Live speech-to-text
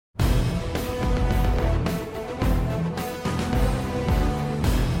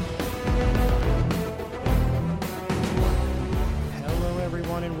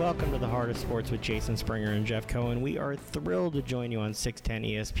Heart of Sports with Jason Springer and Jeff Cohen. We are thrilled to join you on 610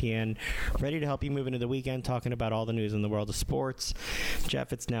 ESPN, ready to help you move into the weekend, talking about all the news in the world of sports.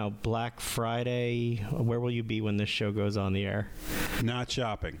 Jeff, it's now Black Friday. Where will you be when this show goes on the air? Not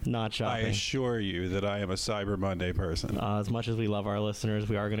shopping. Not shopping. I assure you that I am a Cyber Monday person. As much as we love our listeners,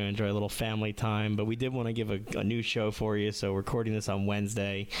 we are going to enjoy a little family time, but we did want to give a new show for you, so we're recording this on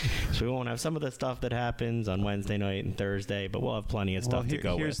Wednesday. So we won't have some of the stuff that happens on Wednesday night and Thursday, but we'll have plenty of stuff to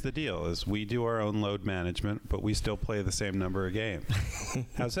go with. Here's the deal, is we do our own load management, but we still play the same number of games.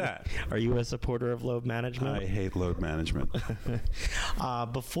 How's that? Are you a supporter of load management? I hate load management.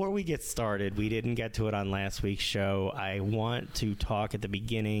 Before we get started, we didn't get to it on last week's show. I want to talk at the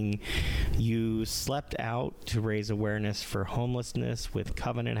beginning. You slept out to raise awareness for homelessness with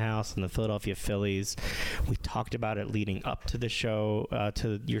Covenant House and the Philadelphia Phillies. We talked about it leading up to the show,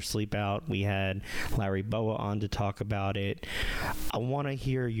 to your sleep out. We had Larry Boa on to talk about it. I want to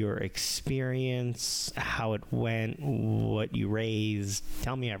hear your experience, how it went, what you raised.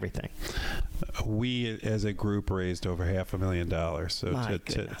 Tell me everything. We, as a group, raised over $500,000.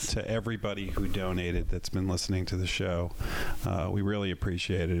 So to everybody who donated that's been listening to the show, we really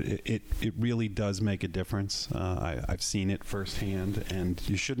appreciate it. It really does make a difference. I've seen it firsthand, and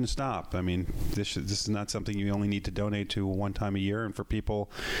you shouldn't stop. I mean, this is not something you only need to donate to one time a year. And for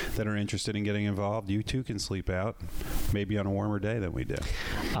people that are interested in getting involved, you too can sleep out, maybe on a warmer day than we do.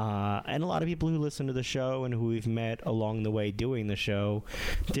 And a lot of people who listen to the show and who we've met along the way doing the show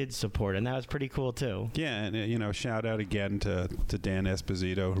did support, and that was pretty cool too. Yeah, and shout out again to Dan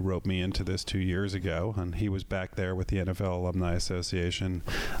Esposito, who wrote me into this 2 years ago, and he was back there with the NFL Alumni Association.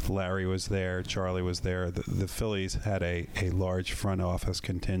 Larry was there, Charlie was there. The Phillies had a large front office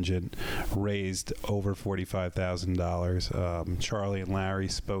contingent, raised over $45,000. Charlie and Larry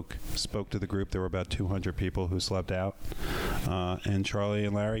spoke to the group. There were about 200 people who slept out, and Charlie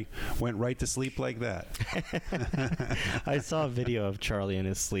and Larry went right to sleep like that. I saw a video of Charlie in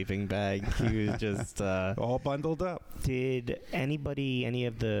his sleeping bag. He was just all bundled up. Did any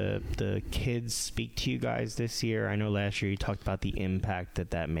of the kids speak to you guys this year? I know last year you talked about the impact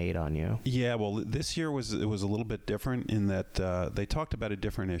that made on you. Yeah, well, this year was a little bit different in that they talked about a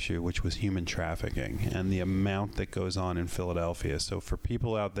different issue, which was human trafficking and the amount that goes on in Philadelphia. So for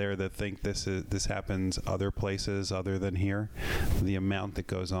people out there that think this happens other places other than here, the amount that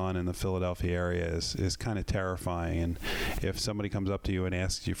goes on in the Philadelphia area is kind of terrifying. And if somebody comes up to you and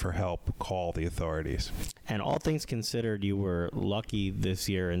asks you for help, call the authorities. And all things considered, you were lucky this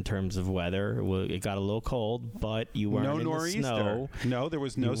year in terms of weather. Well, it got a little cold, but you weren't in the snow. No, there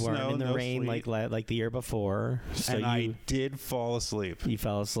was no snow. You weren't in the rain sleet. like the year before. So and I did fall asleep. You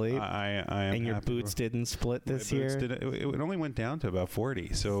fell asleep? I am. And your boots didn't split this year? It only went down to about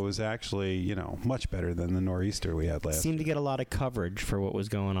 40, so it was actually, much better than the nor'easter we had last year. Seemed to get a lot of coverage for what was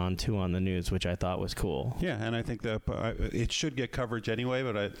going on, too, on the news, which I thought was cool. Yeah, and I think that it should get coverage anyway,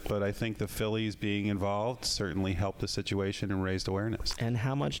 but I think the Phillies being involved certainly helped the situation and raised awareness. And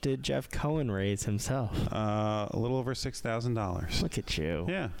how much did Jeff Cohen raise himself? A little over $6,000. Look at you.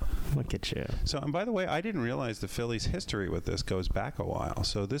 Yeah. Look at you. So, and by the way, I didn't realize the Phillies' history with this goes back a while.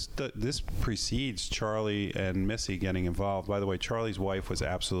 So this precedes Charlie and Missy getting involved. By the way, Charlie's wife was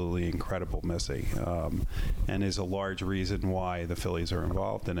absolutely incredible, Missy, and is a large reason why the Phillies are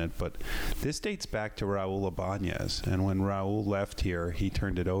involved in it. But this dates back to Raul Ibanez, and when Raul left here, he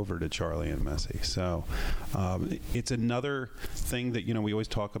turned it over to Charlie and Missy. So it's another thing that, we always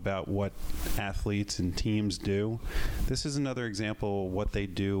talk about what athletes and teams do. This is another example of what they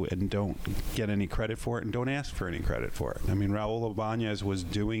do and don't get any credit for it and don't ask for any credit for it. I mean, Raul Ibanez was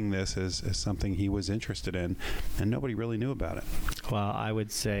doing this as something he was interested in, and nobody really knew about it. Well, I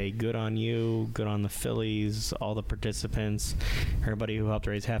would say good on you, good on the Phillies, all the participants, everybody who helped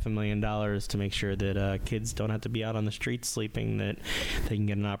raise $500,000 to make sure that kids don't have to be out on the streets sleeping, that they can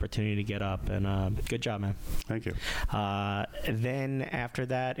get an opportunity to get up. And good job, man. Thank you. Then after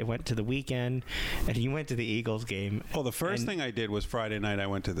that, it went to the weekend, and you went to the Eagles game. Well, the first thing I did was Friday night I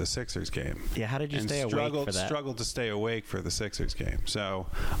went to the Sixers game. Yeah, how did you stay awake for that? Struggled to stay awake for the Sixers game. So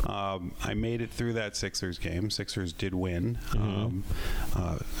I made it through that Sixers game. Sixers did win.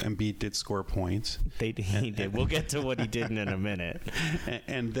 Mm-hmm. Embiid did score points. He did. We'll get to what he did in a minute.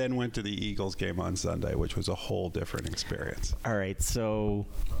 And then went to the Eagles game on Sunday, which was a whole different experience. All right, so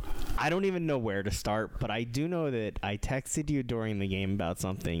I don't even know where to start, but I do know that I texted you during the game about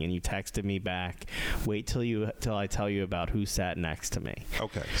something, and you texted me back, wait till I tell you about who sat next to me.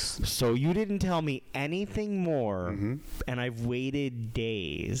 Okay. So you didn't tell me anything more, and I've waited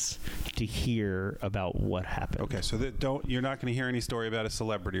days to hear about what happened. Okay, so you're not going to hear any story about a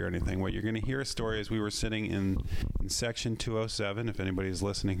celebrity or anything. What you're going to hear a story is we were sitting in section 207. If anybody's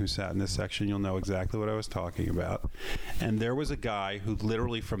listening who sat in this section, you'll know exactly what I was talking about. And there was a guy who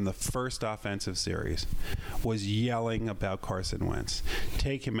literally from the first offensive series was yelling about Carson Wentz.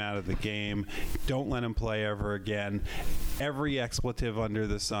 Take him out of the game. Don't let him play ever again. Every expletive under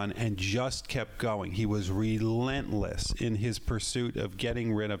the sun, and just kept going. He was relentless in his pursuit of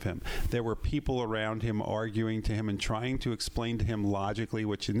getting rid of him. There were people around him arguing to him and trying to explain to him logically,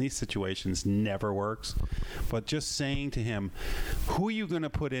 which in these situations never works, but just saying to him, who are you going to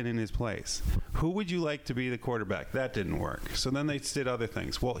put in his place? Who would you like to be the quarterback? That didn't work. So then they did other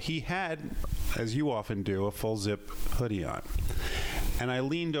things. Well, he had, as you often do, a full zip hoodie on. And I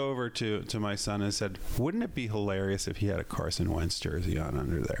leaned over to my son and said, wouldn't it be hilarious if he had a Carson Wentz jersey on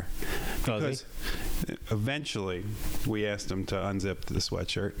under there? Because eventually we asked him to unzip the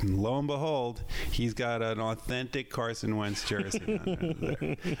sweatshirt, and lo and behold, he's got an authentic Carson Wentz jersey on under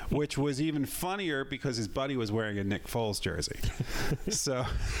there, which was even funnier because his buddy was wearing a Nick Foles jersey. So,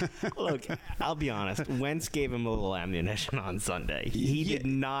 look, I'll be honest. Wentz gave him a little ammunition on Sunday. He did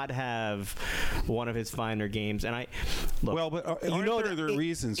not have one of his finer games, and look. Well, but there are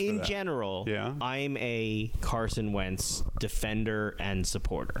reasons for that. In general, yeah. I'm a Carson Wentz defender and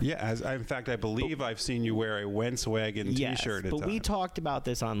supporter. Yeah, in fact, I believe I've seen you wear a Wentz Wagon T-shirt. But we talked about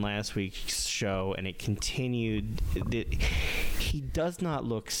this on last week's show, and it continued. He does not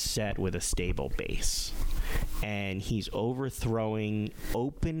look set with a stable base. And he's overthrowing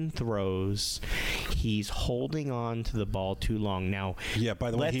open throws. He's holding on to the ball too long. Now, yeah,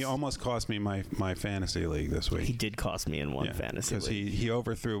 by the way, he almost cost me my fantasy league this week. He did cost me in one fantasy league. Because he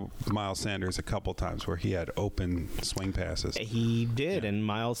overthrew Miles Sanders a couple times where he had open swing passes. He did, and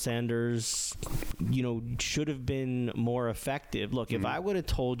Miles Sanders, should have been more effective. Look, if I would have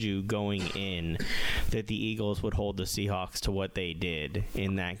told you going in that the Eagles would hold the Seahawks to what they did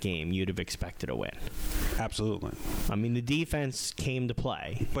in that game, you'd have expected a win. Absolutely. I mean, the defense came to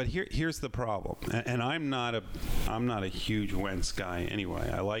play. But here's the problem, and I'm not a huge Wentz guy anyway.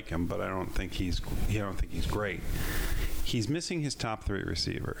 I like him, but I don't think he's great. He's missing his top three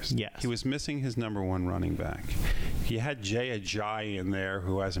receivers. Yes. He was missing his number one running back. He had Jay Ajayi in there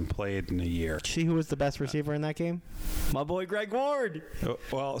who hasn't played in a year. See who was the best receiver in that game? My boy Greg Ward.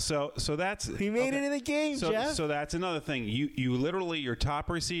 Well, so that's... He made it in the game, Jeff. So that's another thing. You literally, your top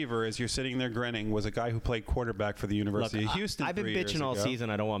receiver, as you're sitting there grinning, was a guy who played quarterback for the University of Houston. I've been bitching all season.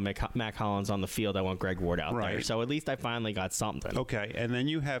 I don't want Mac Hollins on the field. I want Greg Ward out there. So at least I finally got something. Okay, and then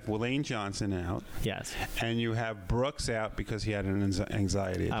you have Lane Johnson out. Yes. And you have Brooks out because he had an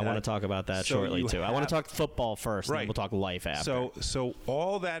anxiety attack. I want to talk about that shortly, too. I want to talk football first, and then we'll talk life after. So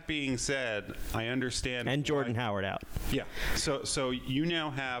all that being said, I understand. And Jordan Howard out. Yeah. So you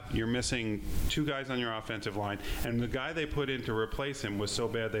now you're missing two guys on your offensive line, and the guy they put in to replace him was so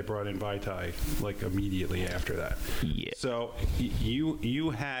bad they brought in Vaitai like immediately after that. Yeah. So you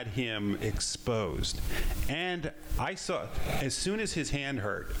had him exposed, and I saw as soon as his hand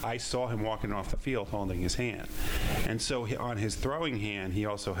hurt, I saw him walking off the field holding his hand, and so on his throwing hand he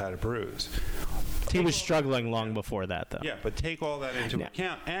also had a bruise. He was struggling long before that, though. Yeah, but take all that into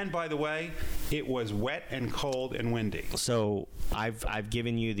account. And by the way, it was wet and cold and windy. So I've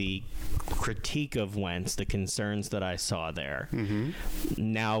given you the critique of Wentz, the concerns that I saw there. Mm-hmm.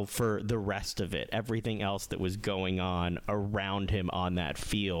 Now for the rest of it, everything else that was going on around him on that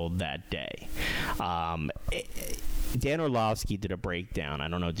field that day. Dan Orlovsky did a breakdown. I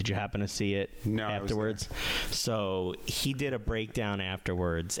don't know. Did you happen to see it afterwards? So he did a breakdown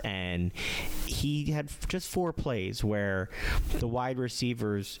afterwards, and he had just 4 plays where the wide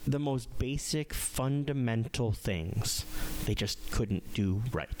receivers, the most basic fundamental things, they just couldn't do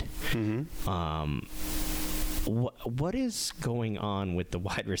right. Mm-hmm. What is going on with the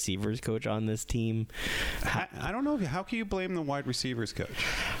wide receivers coach on this team? I don't know. How can you blame the wide receivers coach?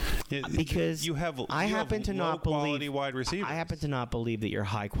 Because I happen to not believe wide receivers. I happen to not believe that your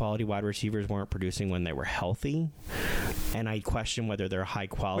high quality wide receivers weren't producing when they were healthy, and I question whether they're high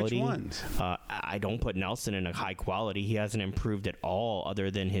quality. Which ones? I don't put Nelson in a high quality. He hasn't improved at all,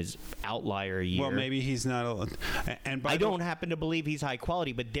 other than his outlier year. Well, maybe he's not. I don't happen to believe he's high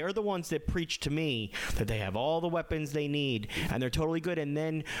quality, but they're the ones that preach to me that they have all the weapons they need and they're totally good. And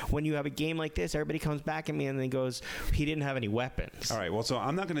then when you have a game like this, everybody comes back at me and then goes, he didn't have any weapons. All right. Well, so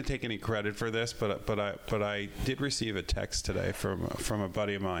I'm not going to take any credit for this, but I did receive a text today from a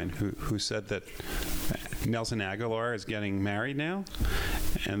buddy of mine who said that Nelson Aguilar is getting married now,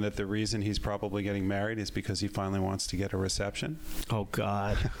 and that the reason he's probably getting married is because he finally wants to get a reception? Oh,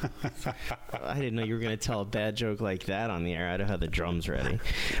 God. I didn't know you were going to tell a bad joke like that on the air. I don't have the drums ready.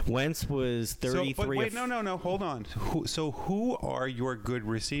 Wentz was 33. But wait, no, hold on. Who are your good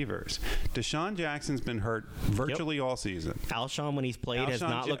receivers? Deshaun Jackson's been hurt virtually all season. Alshon, when he's played, has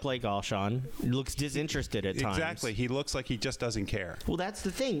not looked like Alshon. Looks disinterested at times. Exactly. He looks like he just doesn't care. Well, that's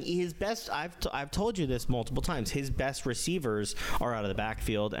the thing. His best, I've told you this multiple times, his best receivers are out of the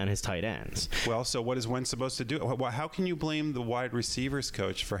backfield and his tight ends. Well, so what is Wentz supposed to do? How can you blame the wide receivers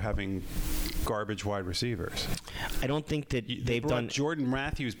coach for having garbage wide receivers? I don't think that they've done Jordan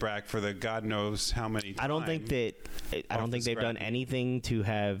Matthews back for the God knows how many times. I don't think they've done anything to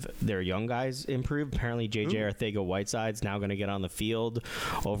have their young guys improve. Apparently, J.J. Arcega-Whiteside's now going to get on the field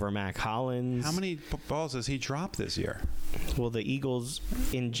over Mac Hollins. How many balls has he dropped this year? Well, the Eagles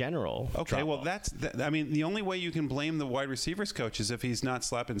in general. Okay, well, I mean, the only way you can blame the wide receivers coach is if he's not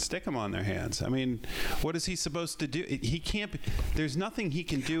slapping stickum on their hands. I mean, what is he supposed to do? He can't. There's nothing he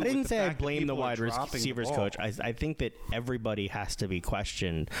can do. I didn't say I blame the wide receivers coach. I think that everybody has to be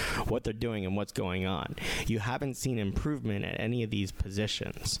questioned what they're doing and what's going on. You haven't seen improvement at any of these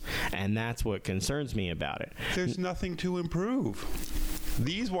positions, and that's what concerns me about it. There's nothing to improve.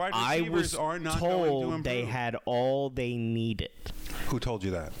 These wide receivers are not going to improve. They had all they needed. Who told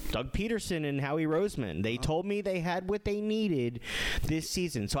you that? Doug Peterson and Howie Roseman. They told me they had what they needed this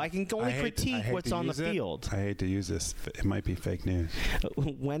season. So I can only critique what's on the field. I hate to use this. It might be fake news.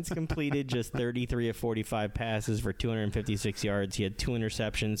 Wentz completed just 33 of 45 passes for 256 yards. He had 2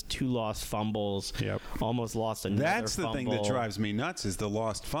 interceptions, 2 lost fumbles. Yep. Almost lost another That's the fumble. thing that drives me nuts is the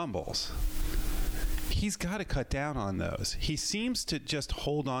lost fumbles. He's got to cut down on those. He seems to just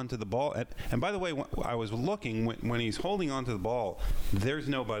hold on to the ball. And by the way, I was looking, when he's holding on to the ball, there's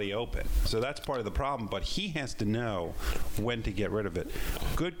nobody open. So that's part of the problem. But he has to know when to get rid of it.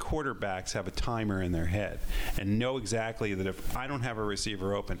 Good quarterbacks have a timer in their head and know exactly that if I don't have a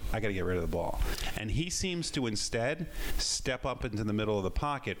receiver open, I got to get rid of the ball. And he seems to instead step up into the middle of the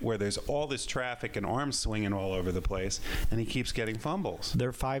pocket where there's all this traffic and arms swinging all over the place, and he keeps getting fumbles.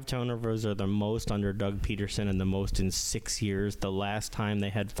 Their 5 turnovers are the most under Doug Peterson and the most in 6 years. The last time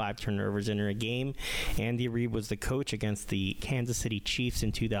they had 5 turnovers in a game, Andy Reid was the coach against the Kansas City Chiefs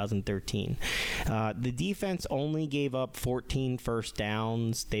in 2013. The defense only gave up 14 first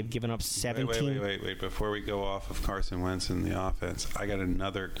downs. They've given up 17. Wait. Before we go off of Carson Wentz and the offense, I got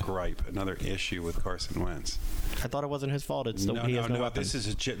another gripe, another issue with Carson Wentz. I thought it wasn't his fault. It's he has no weapons. This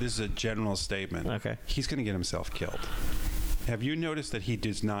is a general statement. Okay. He's going to get himself killed. Have you noticed that he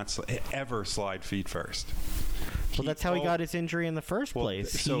does not ever slide feet first? Well, that's how he got his injury in the first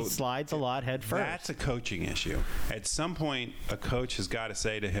place. He slides a lot head first. That's a coaching issue. At some point, a coach has got to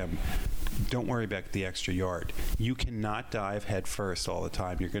say to him, don't worry about the extra yard. You cannot dive head first all the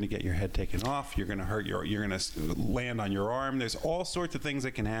time. You're going to get your head taken off. You're going to hurt you're going to land on your arm. There's all sorts of things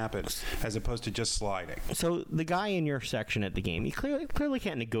that can happen as opposed to just sliding. So the guy in your section at the game, you clearly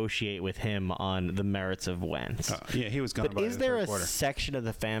can't negotiate with him on the merits of Wentz. Yeah, he was gone. But is there a section of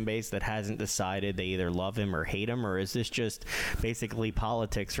the fan base that hasn't decided they either love him or hate him, or is this just basically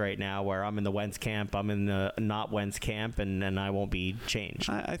politics right now where I'm in the Wentz camp, I'm in the not Wentz camp, and I won't be changed?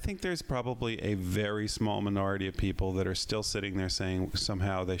 I think there's probably a very small minority of people that are still sitting there saying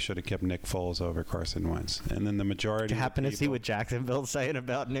somehow they should have kept Nick Foles over Carson Wentz. And then the majority you happen to see what Jacksonville's saying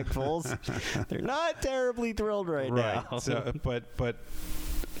about Nick Foles? They're not terribly thrilled right now. So, but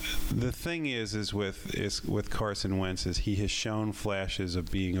the thing is with Carson Wentz is he has shown flashes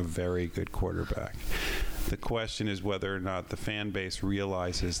of being a very good quarterback. The question is whether or not the fan base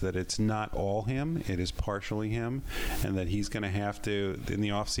realizes that it's not all him, it is partially him, and that he's going to have to, in the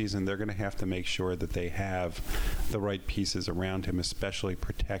offseason, they're going to have to make sure that they have the right pieces around him, especially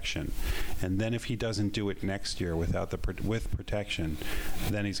protection. And then if he doesn't do it next year with protection,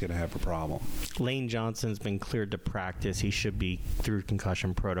 then he's going to have a problem. Lane Johnson's been cleared to practice. He should be through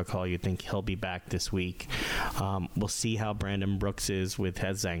concussion protocol. You think he'll be back this week. We'll see how Brandon Brooks is with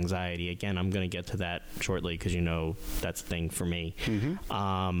his anxiety. Again, I'm going to get to that shortly because that's the thing for me.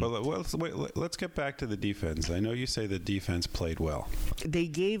 Mm-hmm. Let's get back to the defense. I know you say the defense played well. They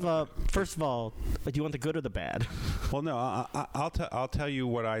gave up. First of all, do you want the good or the bad? Well, no. I'll tell you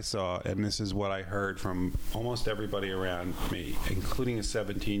what I saw, and this is what I heard from almost everybody around me, including a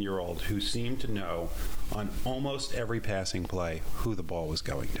 17-year-old who seemed to know on almost every passing play who the ball was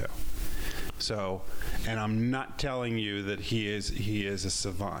going to. So, and I'm not telling you that he is a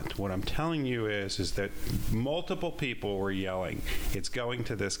savant. What I'm telling you is that multiple people were yelling, it's going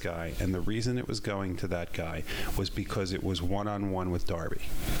to this guy, and the reason it was going to that guy was because it was one-on-one with Darby.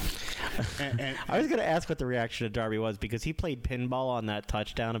 And I was going to ask what the reaction of Darby was because he played pinball on that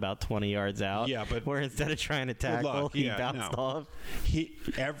touchdown about 20 yards out. Yeah, but where instead of trying to tackle, he bounced off.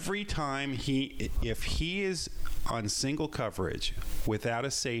 Every time if he is on single coverage without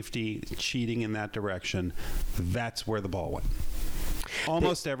a safety cheating in that direction, that's where the ball went.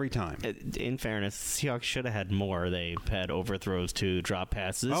 Almost every time. In fairness, Seahawks should have had more. They had overthrows to drop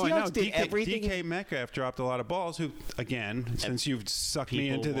passes. The I know. did everything. DK Metcalf dropped a lot of balls. Who, again, since you've sucked me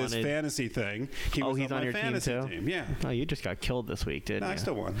into this fantasy thing, he's on your fantasy team. Yeah. Oh, you just got killed this week, didn't you? I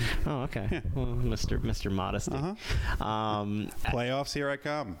still won. Oh, okay. Yeah. Well, Mr. Modesty. Playoffs, here I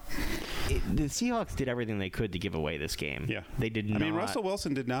come. The Seahawks did everything they could to give away this game. Yeah. They did not. I mean, Russell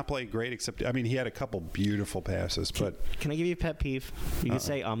Wilson did not play great, except he had a couple beautiful passes. But can I give you a pet peeve? You can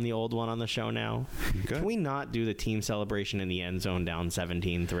say I'm the old one on the show now. Good. Can we not do the team celebration in the end zone down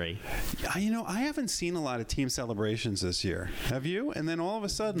 17-3? I haven't seen a lot of team celebrations this year. Have you? And then all of a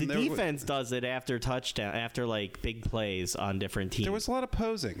sudden, the defense does it after touchdown, after like big plays on different teams. There was a lot of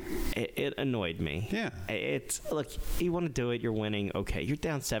posing. It annoyed me. Yeah. Look, you want to do it, you're winning. Okay, you're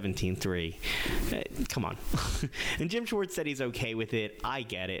down 17-3. Come on. And Jim Schwartz said he's okay with it. I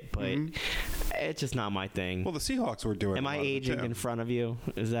get it, but it's just not my thing. Well, the Seahawks were doing. Am I aging in front of you?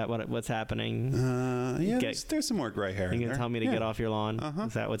 Is that what's happening? Yeah, there's some more gray hair. You can tell me to get off your lawn?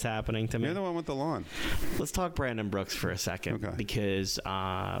 Is that what's happening to me? You're the one with the lawn. Let's talk Brandon Brooks for a second, okay. Because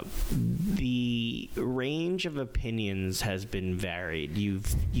the range of opinions has been varied.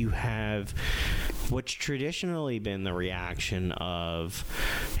 You have what's traditionally been the reaction of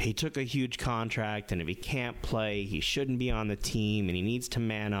he took a huge contract and if he can't play, he shouldn't be on the team and he needs to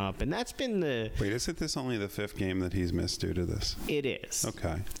man up. And that's been the... Wait, isn't this only the 5th game that he's missed due to this? It is.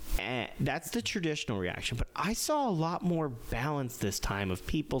 Okay. And that's the traditional reaction. But I saw a lot more balance this time of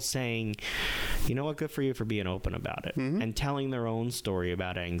people saying, you know what, good for you for being open about it and telling their own story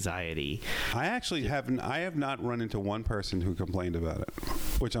about anxiety. I actually I have not run into one person who complained about it,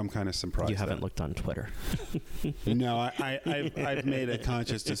 which I'm kind of surprised. You haven't looked on Twitter. No, I've made a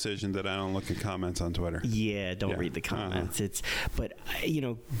conscious decision that I don't look at comments on Twitter. Yeah, don't read the comments. But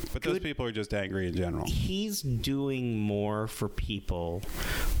those people are just angry in general. He's doing more for people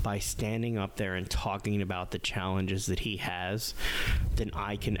by standing up there and talking about the challenges that he has than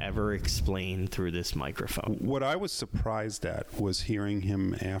I can ever explain through this microphone. What I was surprised at was hearing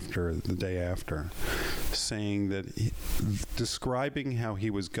him the day after, saying that describing how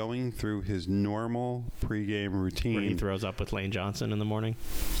he was going through his normal pregame routine. Where he throws up with Lane Johnson in the morning?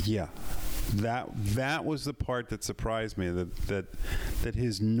 Yeah. That was the part that surprised me, that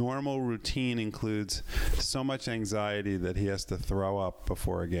his normal routine includes so much anxiety that he has to throw up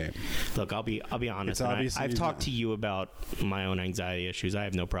before a game. Look, I'll be honest. I've talked to you about my own anxiety issues. I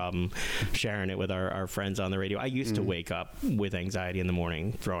have no problem sharing it with our friends on the radio. I used to wake up with anxiety in the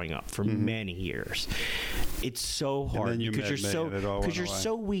morning, throwing up for many years. It's so hard because you're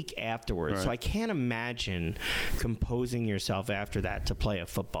so weak afterwards. Right. So I can't imagine composing yourself after that to play a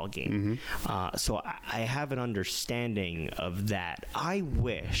football game. So I have an understanding of that. I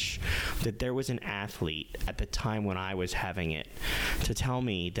wish that there was an athlete at the time when I was having it to tell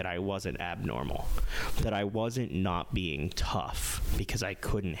me that I wasn't abnormal, that I wasn't not being tough because I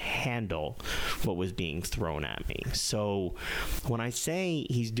couldn't handle what was being thrown at me. So when I say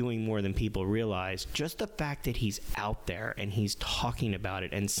he's doing more than people realize, just the fact that he's out there and he's talking about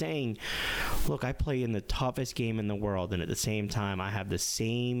it and saying, look, I play in the toughest game in the world, and at the same time I have the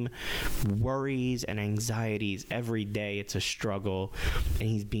same worries and anxieties every day. It's a struggle, and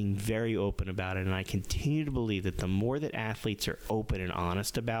he's being very open about it. And I continue to believe that the more that athletes are open and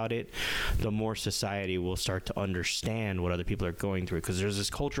honest about it, the more society will start to understand what other people are going through, because there's this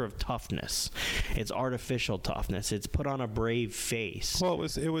culture of toughness. It's artificial toughness. It's put on a brave face. Well,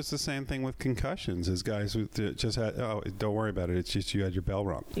 it was the same thing with concussions. As guys just had, don't worry about it. It's just you had your bell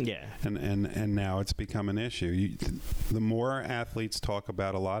rung. Yeah. And now it's become an issue. The more athletes talk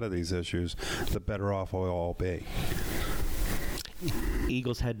about a lot of these issues, the better off we'll all be.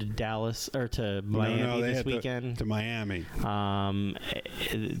 Eagles head to Dallas or to Miami this weekend. To Miami.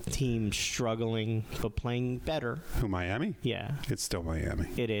 Team struggling but playing better. Who, Miami? Yeah, it's still Miami.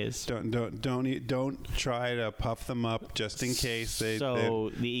 It is. Don't try to puff them up just in case they. So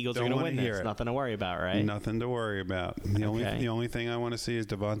the Eagles are going to win this. Nothing to worry about, right? Nothing to worry about. The only thing I want to see is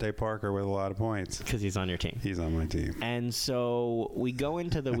Devontae Parker with a lot of points because he's on your team. He's on my team. And so we go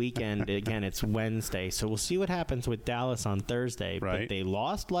into the weekend again. It's Wednesday, so we'll see what happens with Dallas on Thursday. Sunday, Right. but they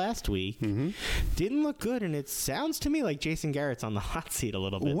lost last week. Didn't look good, and it sounds to me like Jason Garrett's on the hot seat a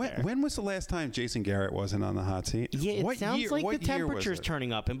little bit there. When was the last time Jason Garrett wasn't on the hot seat? Yeah, it sounds like the year was temperature's it?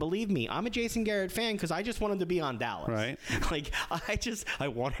 turning up, and believe me, I'm a Jason Garrett fan because I just want him to be on Dallas. Right. Like, I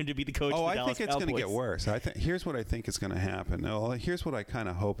want him to be the coach of the I Dallas think it's going to get Cowboys. worse. Here's what I think is going to happen. Well, here's what I kind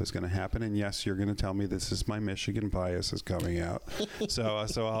of hope is going to happen. And yes, you're going to tell me this is my Michigan bias is coming out. So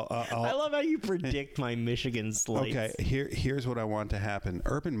I'll I love how you predict my Michigan slates. Okay, here's what I want to happen.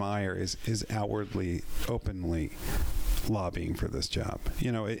 Urban Meyer is outwardly, openly lobbying for this job.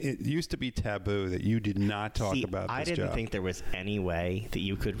 You know, it used to be taboo that you did not talk about this job. I didn't think there was any way that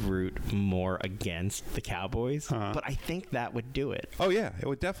you could root more against the Cowboys, but I think that would do it. Oh, yeah, it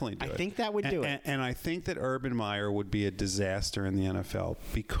would definitely do it. I think that would do it. And I think that Urban Meyer would be a disaster in the NFL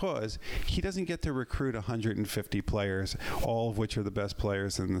because he doesn't get to recruit 150 players, all of which are the best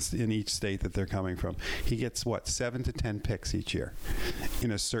players in each state that they're coming from. He gets, 7 to 10 picks each year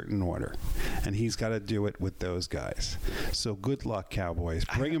in a certain order, and he's got to do it with those guys. So good luck, Cowboys.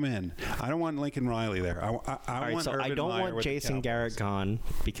 Bring him in. I don't want Lincoln Riley there. I don't want Jason Garrett gone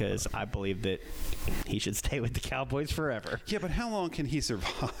because I believe that he should stay with the Cowboys forever. Yeah, but how long can he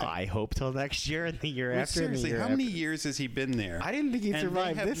survive? I hope till next year and the year after. Seriously, how many years has he been there? I didn't think he'd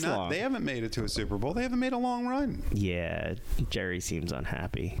survive this long. They haven't made it to a Super Bowl. They haven't made a long run. Yeah, Jerry seems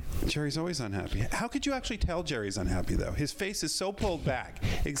unhappy. Jerry's always unhappy. How could you actually tell Jerry's unhappy, though? His face is so pulled back.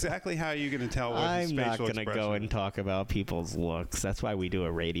 Exactly how are you going to tell what his facial expression is? I'm not going to go and talk about people's looks. That's why we do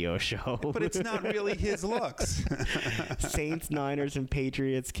a radio show. But it's not really his looks. Saints, Niners, and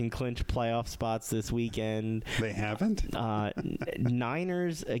Patriots can clinch playoff spots this weekend. They haven't?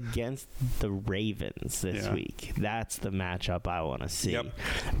 Niners against the Ravens this week. That's the matchup I want to see. Yep.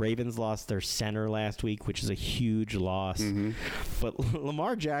 Ravens lost their center last week, which is a huge loss. But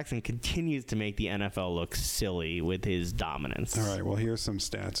Lamar Jackson continues to make the NFL look silly with his dominance. All right, well, here's some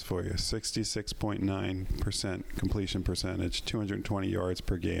stats for you. 66.9% completion percentage, 220 yards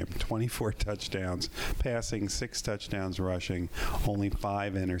per game, 24 touchdowns, passing 6 touchdowns rushing, only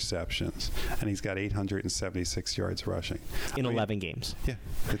 5 interceptions, and he's got 876 yards rushing. In 11 games. Yeah,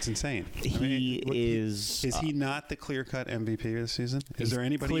 it's insane. Is he not the clear-cut MVP this season? Is there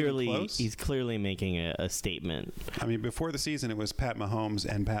anybody even close? He's clearly making a statement. I mean, before the season, it was Pat Mahomes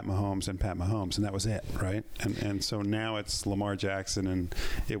and Pat Mahomes and Pat Mahomes, and that was it, right? And so now it's Lamar Jackson, and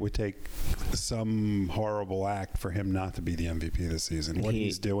it would take some horrible act for him not to be the MVP this season. What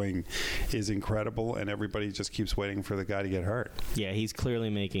he's doing is incredible, and everybody just keeps waiting for the guy to get hurt. Yeah, he's clearly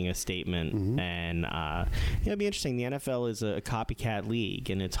making a statement, and it'll be interesting. The NFL is a copycat league,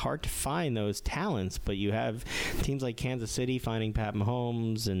 and it's hard to find those talents, but you have teams like Kansas City finding Pat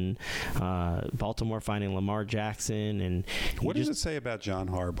Mahomes and Baltimore finding Lamar Jackson. And what does it say about John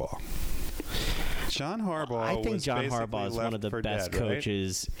Harbaugh? John Harbaugh. I think John Harbaugh is one of the best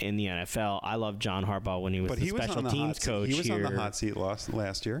coaches in the NFL. I love John Harbaugh when he was the special teams coach. He was on the hot seat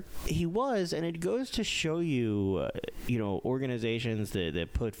last year. He was, and it goes to show you, organizations that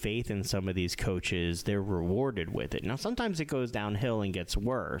put faith in some of these coaches, they're rewarded with it. Now, sometimes it goes downhill and gets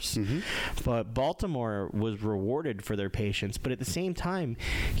worse, but Baltimore was rewarded for their patience. But at the same time,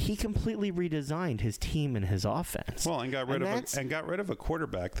 he completely redesigned his team and his offense. Well, and got rid of a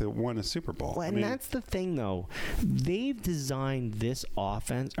quarterback that won a Super Bowl. Well, that's the thing, though. They've designed this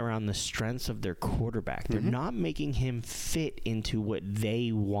offense around the strengths of their quarterback. They're not making him fit into what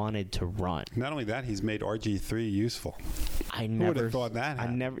they wanted to run. Not only that, he's made RG3 useful. I Who would have thought that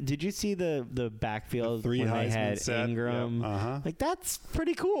happened? Did you see the backfield when they had Ingram? Yep. Like, that's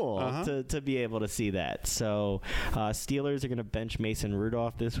pretty cool to be able to see that. So Steelers are going to bench Mason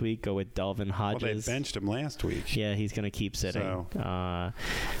Rudolph this week, go with Delvin Hodges. Well, they benched him last week. Yeah, he's going to keep sitting. So, I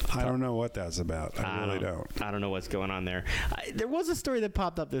don't know what that's about. I really don't. I don't know what's going on there. There was a story that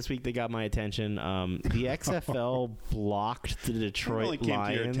popped up this week that got my attention. The XFL blocked the Detroit Lions. It only came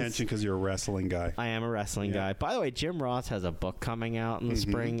to your attention because you're a wrestling guy. I am a wrestling guy. By the way, Jim Ross has a book coming out in the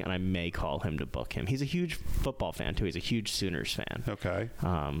spring, and I may call him to book him. He's a huge football fan, too. He's a huge Sooners fan. Okay.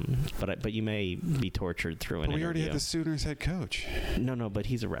 But you may be tortured through an interview. We already had the Sooners head coach. No, but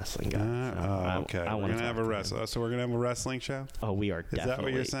he's a wrestling guy. Okay. We're going to have a wrestling. So we're going to have a wrestling show? Oh, we are definitely. Is that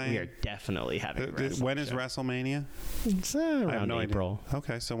what you're saying? We are definitely having a wrestling When is WrestleMania? It's around April. Idea.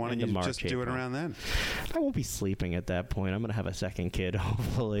 Okay, so why don't you just do it around then? I won't be sleeping at that point. I'm going to have a second kid,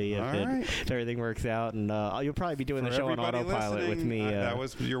 hopefully, if everything works out. And you'll probably be doing the show on all autopilot with me. That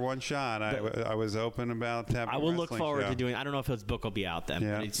was your one shot. I was open about that. I will look forward to doing. I don't know if his book will be out then.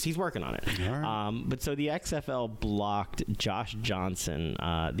 Yeah. But he's working on it. All right. But so the XFL blocked Josh Johnson.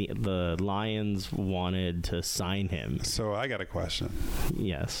 The Lions wanted to sign him. So I got a question.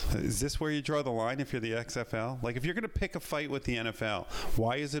 Yes. Is this where you draw the line if you're the XFL? Like, if you're going to pick a fight with the NFL,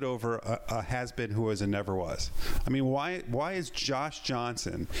 why is it over a has-been who was and never was? I mean, why is Josh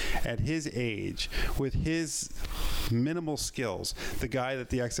Johnson, at his age, with his minimal skills, the guy that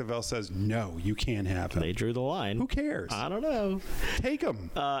the XFL says, no, you can't have him? They drew the line. Who cares? I don't know. Take him.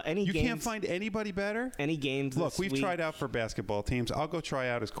 You games, can't find anybody better? Any games Look, we've tried out for basketball teams. I'll go try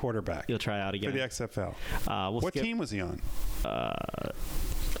out as quarterback. You'll try out again. For the XFL. What team was he on?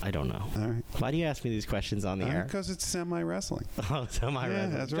 I don't know. All right. Why do you ask me these questions on the air? Because it's semi-wrestling. Oh,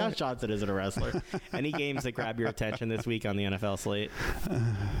 semi-wrestling. That's Josh right. Johnson isn't a wrestler. Any games that grab your attention this week on the NFL slate?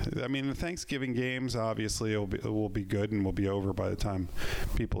 I mean, the Thanksgiving games, obviously, will be good and will be over by the time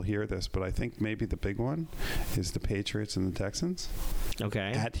people hear this. But I think maybe the big one is the Patriots and the Texans.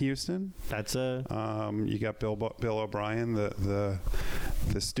 Okay. At Houston. That's a... you got Bill O'Brien, the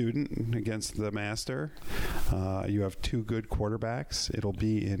student against the master. You have two good quarterbacks. It'll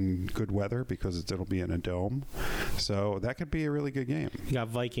be in good weather because it'll be in a dome. So that could be a really good game. You got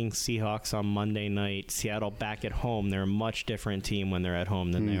Vikings Seahawks on Monday night. Seattle back at home. They're a much different team when they're at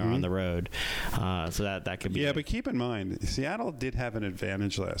home than they are on the road. So that could be... Yeah, but keep in mind, Seattle did have an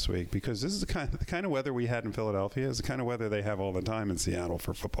advantage last week because this is the kind of weather we had in Philadelphia is the kind of weather they have all the time in Seattle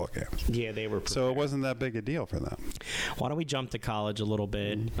for football games. Yeah, they were prepared. So it wasn't that big a deal for them. Why don't we jump to college a little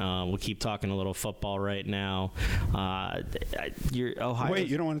bit? We'll keep talking a little football right now. Ohio. Wait,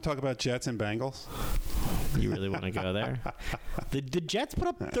 you don't want to talk about Jets and Bengals? You really want to go there? The Jets put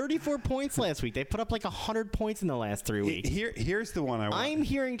up 34 points last week. They put up like 100 points in the last 3 weeks. Here's the one I want. I'm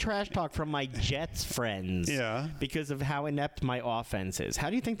hearing trash talk from my Jets friends because of how inept my offense is. How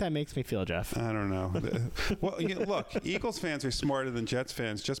do you think that makes me feel, Jeff? I don't know. Well, look, Eagles fans are smarter than Jets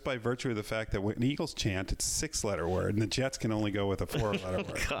fans just by virtue of the fact that when Eagles chant, it's a 6-letter word, and the Jets can only go with a 4-letter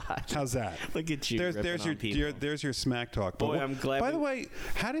word. God. How's that? Look at you. There's your smack talk. Boy, I'm glad. By the way,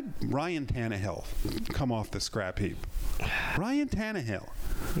 how did Ryan Tannehill come off the scrap heap? Ryan Tannehill.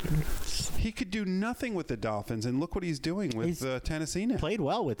 He could do nothing with the Dolphins, and look what he's doing with Tennessee now. Played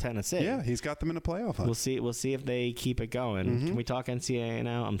well with Tennessee. Yeah, he's got them in a playoff hunt. We'll see if they keep it going. Can we talk NCAA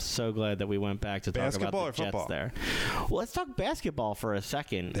now? I'm so glad that we went back to talk about the Jets football? There. Well, let's talk basketball for a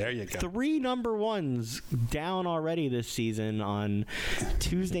second. There you go. 3 number ones down already this season. On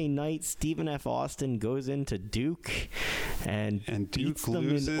Tuesday night, Stephen F. Austin goes into Duke and beats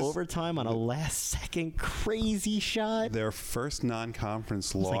them in overtime on a last-second crazy shot. Their first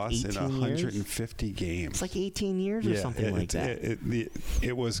non-conference loss in 150 games. It's like 18 years or something like that.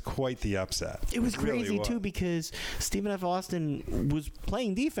 It was quite the upset. It was crazy, too, because Stephen F. Austin was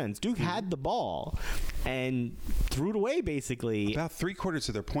playing defense. Duke had the ball and threw it away, basically. About 3/4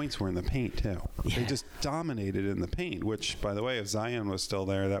 of their points were in the paint, too. Yeah. They just dominated in the paint, which, by the way, if Zion was still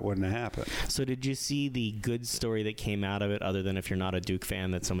there, that wouldn't have happened. So did you see the good story that came out of it, other than if you're not a Duke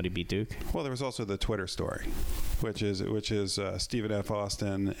fan, that somebody beat Duke? Well, there was also the Twitter story, which is Stephen F.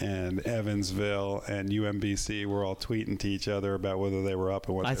 Austin and Evansville and UMBC were all tweeting to each other about whether they were up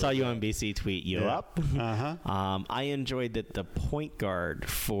and what I they saw were UMBC tweet, "You up?" I enjoyed that the point guard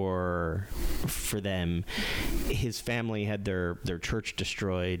for them, his family had their church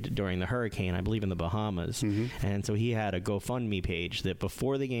destroyed during the hurricane, I believe in the Bahamas, and so he had a GoFundMe page that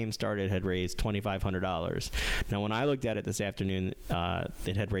before the game started had raised $2,500. Now, when I looked at it this afternoon,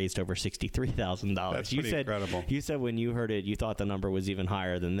 it had raised over $63,000. That's pretty incredible. You said when you heard it, you thought the number was even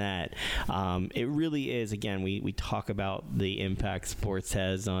higher than that. It really is. Again, we talk about the impact sports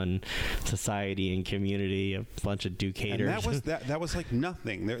has on society and community. A bunch of Duke haters. And that was like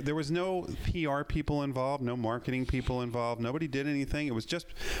nothing. There was no PR people involved, no marketing people involved. Nobody did anything. It was just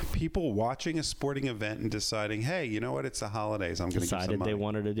people watching a sporting event and deciding, hey, you know what? It's the holidays. I'm going to give some money. Decided they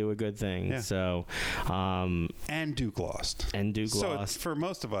wanted to do a good thing. Yeah. So, and Duke lost. So for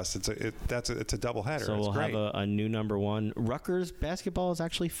most of us, it's a doubleheader. So we'll great. have a new number one. Rutgers basketball is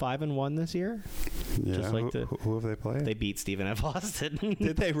actually 5-1 this year. Yeah. Just like who have they played? They beat Stephen F. Austin.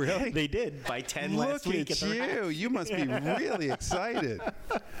 Did they really? They did by 10 last week. Look at you. You must be really excited.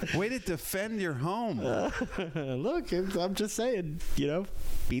 Way to defend your home. Look, I'm just saying,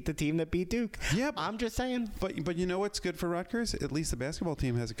 beat the team that beat Duke. Yep. I'm just saying. But you know what's good for Rutgers? At least the basketball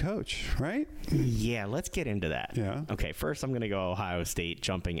team has a coach, right? Yeah, let's get into that. Yeah. Okay, first I'm going to go Ohio State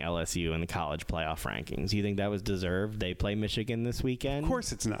jumping LSU in the college playoff rankings. You think that was deserved? They play Michigan this weekend? Of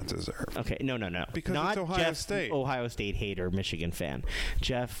course it's not deserved. Okay, no. Because not it's Ohio Jeff, State. Ohio State hater, Michigan fan.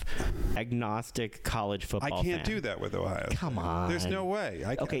 Jeff, agnostic college football I can't fan. do that with Ohio State. Come on. There's no way.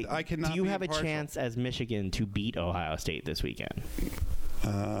 I cannot. Do you be have impartial. a chance as Michigan to beat Ohio State this weekend?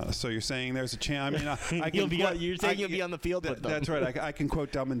 So you're saying there's a chance? I mean, you'll be on the field with them. That's right. I can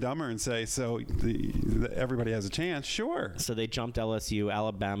quote Dumb and Dumber and say, so everybody has a chance. Sure. So they jumped LSU.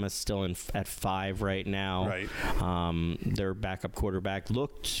 Alabama's still at 5 right now. Right. Their backup quarterback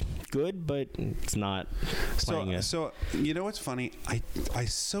looked good, but it's not playing So you know what's funny? I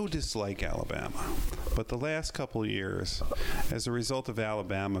so dislike Alabama, but the last couple of years, as a result of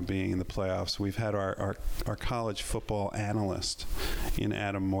Alabama being in the playoffs, we've had our college football analyst in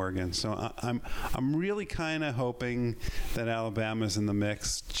Adam Morgan. So I'm really kind of hoping that Alabama's in the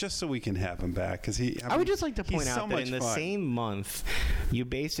mix, just so we can have him back. Because I would just like to point out that in the fun. same month, you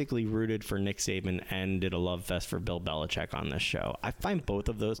basically rooted for Nick Saban and did a love fest for Bill Belichick on this show. I find both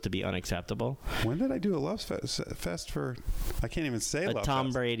of those to be unacceptable. When did I do a love fest for? I can't even say love Tom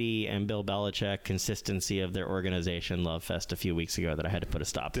fest. Brady and Bill Belichick consistency of their organization love fest a few weeks ago that I had to put a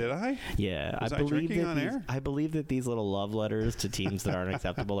stop to. Did I? Yeah, Was I drinking on air? I believe that these little love letters to teams that aren't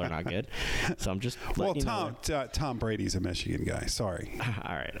acceptable are not good. So I'm just letting Tom Brady's a Michigan guy. Sorry.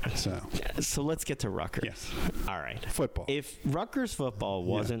 All right. So let's get to Rutgers. Yes. All right. Football. If Rutgers football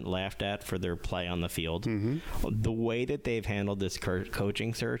wasn't laughed at for their play on the field, Mm-hmm. the way that they've handled this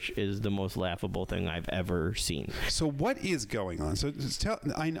coaching search is the most laughable thing I've ever seen. So what is going on? So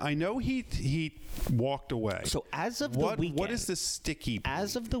I know he walked away. So as of the weekend, what is the sticky point?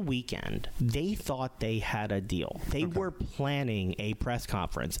 As of the weekend, they thought they had a deal. They were planning a press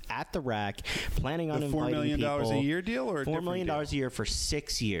conference at the RAC, planning on inviting $4 million people. a year deal or a $4 million deal? a year for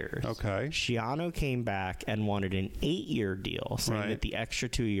 6 years. Okay. Shiano came back and wanted an 8-year deal, saying that the extra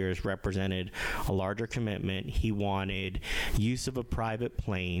 2 years represented a larger commitment. He wanted use of a private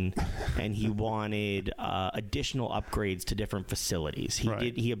plane, and he wanted additional upgrades to different facilities.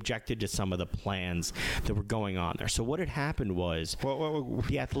 He objected to some of the plans that were going on there. So what had happened was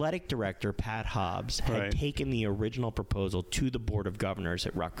the athletic director, Pat Hobbs, had taken the original proposal to the Board of Governors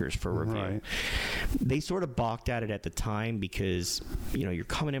at Rutgers for review. Right. They sort of balked at it at the time because, you're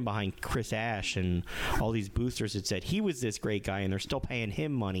coming in behind Chris Ash and all these boosters had said he was this great guy and they're still paying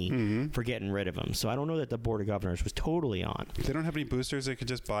him money for getting rid of him. So I don't know that the Board of Governors was totally on. They don't have any boosters that could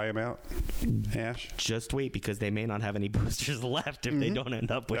just buy him out, Ash? Just wait, because they may not have any boosters left if they don't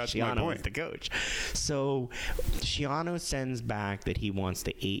end up with Shiano as the coach. So Shiano sends back that he wants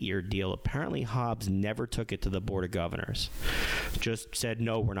the 8-year deal. Apparently Hobbs never took it to the Board of Governors. Just said,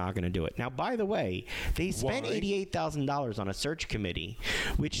 no, we're not going to do it. Now, by the way, they spent $88,000 on a search committee,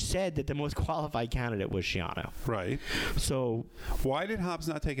 which said that the most qualified candidate was Shiano. Right. So why did Hobbs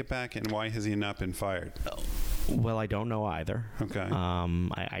not take it back, and why has he not been fired? Well, I don't know either. Okay.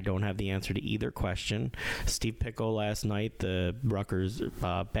 I don't have the answer to either question. Steve Pickle last night, the Rutgers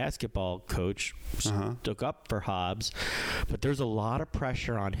basketball coach, stuck up for Hobbs, but there's a lot of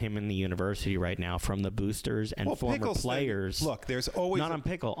pressure on him in the university right now from the boosters and former Pickle's players. Look, there's always not on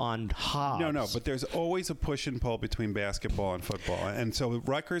Pickle, on Hobbs. No, but there's always a push and pull between basketball and football, and so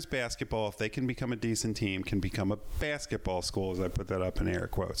Rutgers basketball, if they can become a decent team, can become a basketball school, as I put that up in air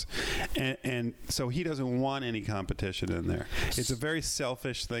quotes, and so he doesn't want any competition in there. It's a very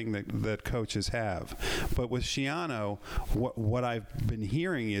selfish thing that coaches have. But with Shiano, what I've been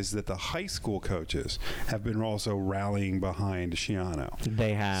hearing is that the high school coaches have been also rallying behind Shiano.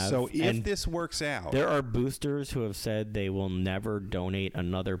 They have. So if this works out, there are boosters who have said they will never donate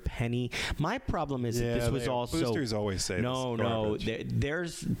another penny. My problem is that this was also boosters always say no.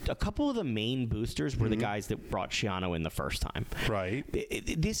 There's a couple of the main boosters were the guys that brought Shiano in the first time. Right.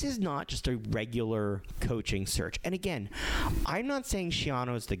 This is not just a regular coaching search. And again, I'm not saying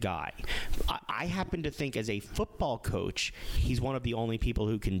Shiano's the guy. I happen to think as a football coach, he's one of the only people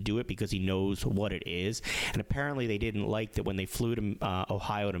who can do it because he knows what it is. And apparently they didn't like that when they flew to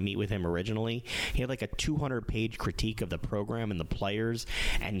Ohio to meet with him originally. He had like a 200-page critique of the program and the players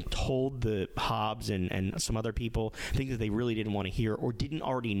and told the Hobbs and some other people things that they really didn't want to hear or didn't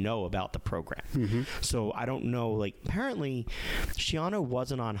already know about the program. So I don't know. Like, apparently Shiano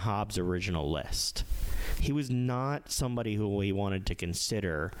wasn't on Hobbs' original list. he was not somebody who we wanted to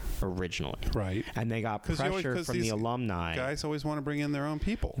consider originally. Right. And they got pressure from the alumni. Guys always want to bring in their own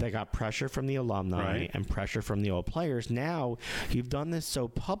people. They got pressure from the alumni and pressure from the old players. Now, you've done this so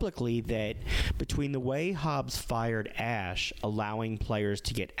publicly that between the way Hobbs fired Ash, allowing players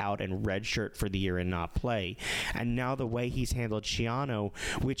to get out and redshirt for the year and not play, and now the way he's handled Schiano,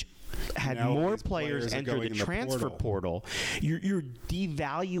 which had now more players enter the transfer portal. You're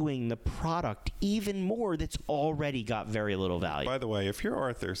devaluing the product even more that's already got very little value. By the way, if you're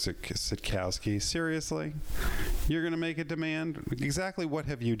Arthur Sitkowski, seriously, you're going to make a demand? Exactly what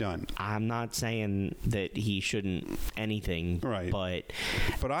have you done? I'm not saying that he shouldn't anything, but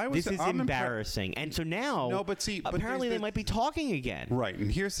this is embarrassing. And so now, apparently they might be talking again. Right,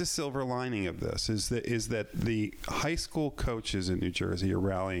 and here's the silver lining of this, is that the high school coaches in New Jersey are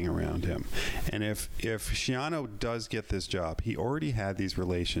rallying around him. And if Schiano does get this job, he already had these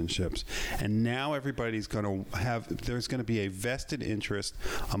relationships, and now everybody's going to there's going to be a vested interest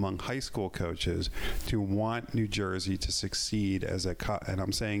among high school coaches to want New Jersey to succeed and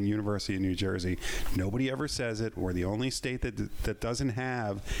I'm saying University of New Jersey. Nobody ever says it. We're the only state that doesn't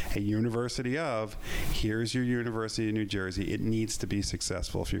have a university of. Here's your University of New Jersey. It needs to be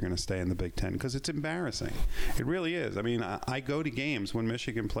successful if you're going to stay in the Big Ten, because it's embarrassing. It really is. I mean, I go to games when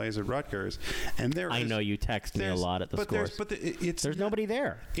Michigan plays at Rutgers, and I know you text me a lot at the scores. There's nobody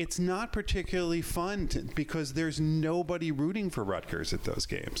there. It's not particularly fun because there's nobody rooting for Rutgers at those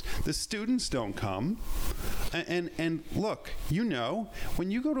games. The students don't come. And look,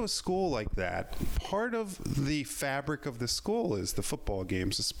 when you go to a school like that, part of the fabric of the school is the football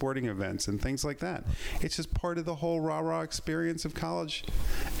games, the sporting events, and things like that. It's just part of the whole rah-rah experience of college.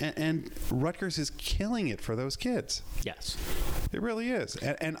 And Rutgers is killing it for those kids. Yes. It really is.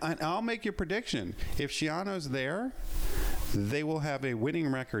 And I'll make your prediction. If Schiano's there, they will have a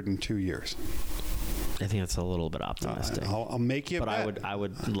winning record in 2 years. I think that's a little bit optimistic. I'll make you a bet. But I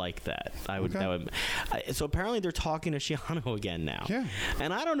would like that. So apparently they're talking to Schiano again now. Yeah.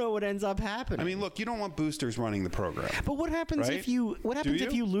 And I don't know what ends up happening. I mean, look, you don't want boosters running the program. But what happens if you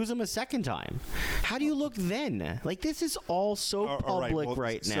lose them a second time? How do you look then? Like, this is all so public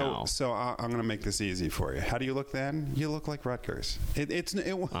right now. So I'm going to make this easy for you. How do you look then? You look like Rutgers.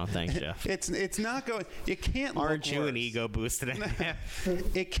 Oh, thanks, Jeff. It's not going. It can't. Aren't look you worse. an ego boost today?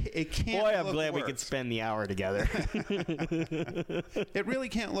 It can't. Boy, I'm glad we could spend the hour together. It really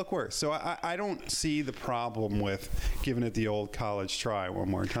can't look worse. So I don't see the problem with giving it the old college try one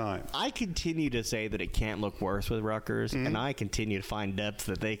more time. I continue to say that it can't look worse with Rutgers, and I continue to find depths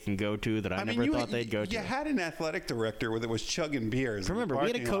that they can go to that I never thought they'd go to. You had an athletic director that was chugging beers. Remember, we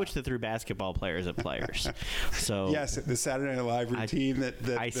had a coach that threw basketball players at players. So yes, the Saturday Night Live routine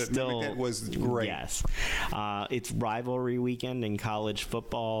that was great. Yes. It's rivalry weekend in college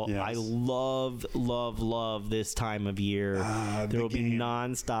football. Yes. I love this time of year. There will be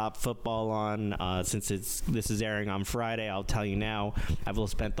nonstop football on. Since this is airing on Friday, I'll tell you now, I will have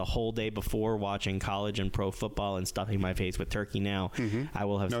spent the whole day before watching college and pro football and stuffing my face with turkey now. I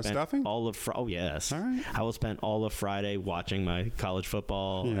will have spent stuffing? all of oh yes. All right. I will spend all of Friday watching my college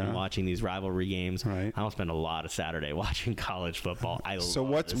football and watching these rivalry games. Right. I will spend a lot of Saturday watching college football.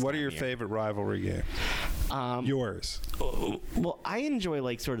 What are your favorite rivalry games? Yours. Well, I enjoy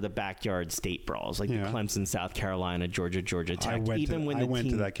like sort of the backyard state brawls, like the Clemson, South Carolina, Georgia Tech. I went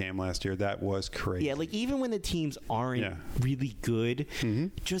to that game last year. That was crazy. Yeah, like even when the teams aren't really good,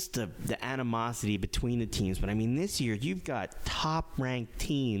 just the animosity between the teams. But I mean, this year you've got top-ranked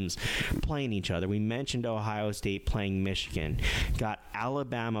teams playing each other. We mentioned Ohio State playing Michigan, got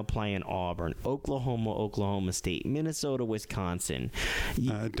Alabama playing Auburn, Oklahoma State, Minnesota, Wisconsin.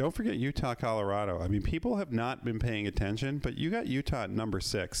 Don't forget Utah, Colorado. I mean, people have not been paying attention, but you got Utah at number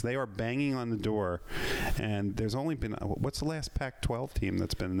 6. They are banging on the door, and there's only been what's the last Pac-12 team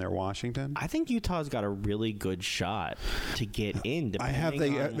that's been there? Washington. I think Utah's got a really good shot to get in.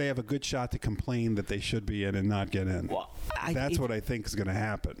 They have a good shot to complain that they should be in and not get in. Well, that's what I think is going to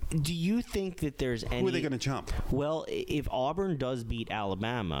happen. Do you think that there's any? Who are they going to jump? Well, if Auburn does beat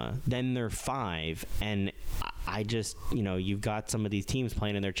Alabama, then they're 5, and I just, you've got some of these teams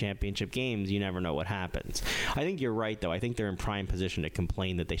playing in their championship games. You never know what happens. I think you're right, though. I think they're in prime position to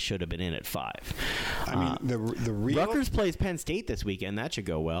complain that they should have been in at 5. I mean, the real Rutgers plays Penn State this weekend. That should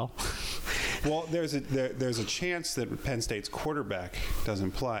go well. Well, there's a chance that Penn State's quarterback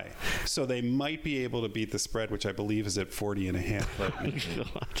doesn't play, so they might be able to beat the spread, which I believe is at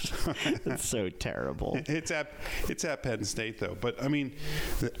 40.5. That's so terrible. It's at Penn State though, but I mean,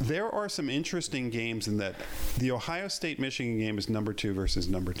 there are some interesting games in that the Ohio State-Michigan game is number 2 versus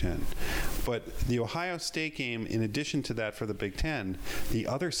number 10, but the Ohio State game, in addition to that for the Big Ten, the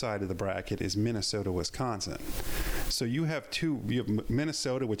other side of the bracket is Minnesota-Wisconsin. So you have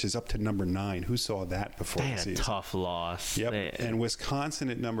Minnesota, which is up to number 9. Who saw that before They the had season? a tough loss. Yep. And Wisconsin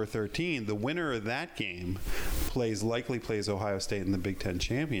at number 13. The winner of that game likely plays Ohio State in the Big Ten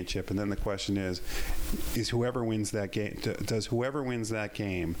championship. And then the question is whoever wins that game, does whoever wins that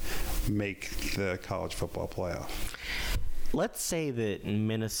game make the college football playoff? Let's say that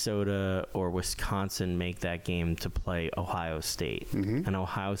Minnesota or Wisconsin make that game to play Ohio State, and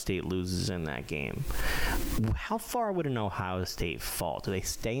Ohio State loses in that game. How far would an Ohio State fall? Do they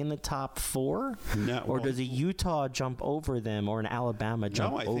stay in the top 4? No. Or does a Utah jump over them, or an Alabama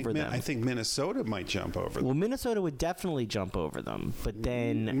jump over them? I think Minnesota might jump over them. Well, Minnesota would definitely jump over them, but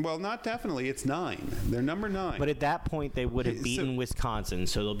then... Well, not definitely. It's 9. They're number 9. But at that point, they would have beaten Wisconsin,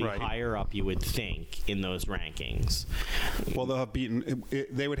 so they'll be higher up, you would think, in those rankings. Well, they'll have beaten.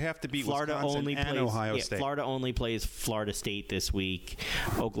 They would have to beat Wisconsin and Ohio State. Florida only plays Florida State this week.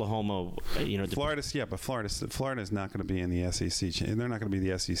 Oklahoma, Florida is not going to be in the SEC. They're not going to be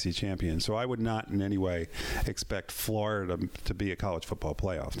the SEC champion. So I would not in any way expect Florida to be a college football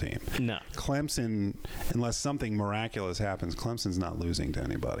playoff team. No. Clemson, unless something miraculous happens, Clemson's not losing to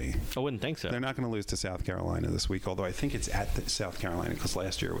anybody. I wouldn't think so. They're not going to lose to South Carolina this week, although I think it's at South Carolina because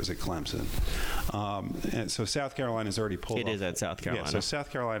last year it was at Clemson. And so South Carolina's already pulled It is at South Carolina. Yeah, so South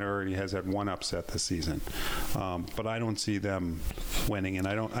Carolina already has had one upset this season, but I don't see them winning, and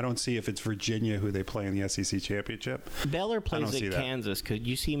I don't see if it's Virginia who they play in the SEC championship. Baylor plays at Kansas. Could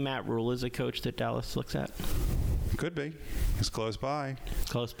you see Matt Rule as a coach that Dallas looks at? Could be. It's close by.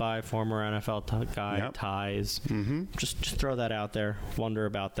 Close by, former NFL guy, ties. Mm-hmm. Just throw that out there. Wonder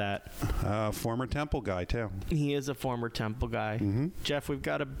about that. Former Temple guy, too. He is a former Temple guy. Mm-hmm. Jeff, we've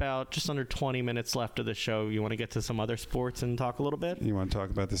got about just under 20 minutes left of the show. You want to get to some other sports and talk a little bit? You want to talk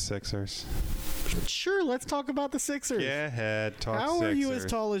about the Sixers? Sure, let's talk about the Sixers. Go ahead, talk Sixers. How are you as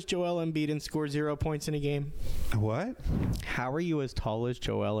tall as Joel Embiid and score 0 points in a game? What? How are you as tall as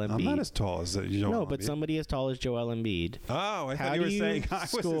Joel Embiid? I'm not as tall as you. No, but somebody as tall as Joel Embiid. Oh, I thought you were saying I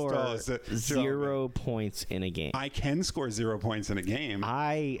was as tall as 0 points in a game. I can score 0 points in a game.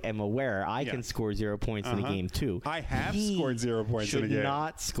 I am aware I can score 0 points in a game too. I have scored 0 points in a game. Should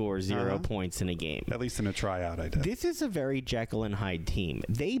not score 0 points in a game. At least in a tryout, I did. This is a very Jekyll and Hyde team.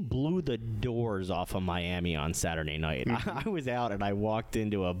 They blew the doors off of Miami on Saturday night. I was out and I walked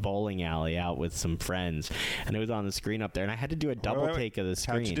into a bowling alley out with some friends, and it was on the screen up there, and I had to do a double take of the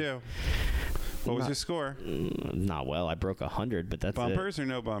screen. How'd you do? What was your score? Not well. I broke 100, but that's bumpers or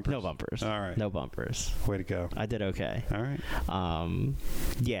no bumpers? No bumpers. All right. No bumpers. Way to go. I did okay. All right.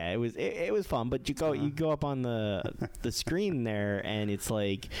 Yeah, it was fun, but you go up on the screen there, and it's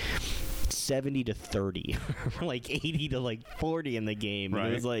like 70-30, like 80-40 in the game. Right.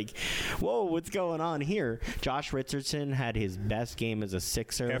 And it was like, whoa, what's going on here? Josh Richardson had his best game as a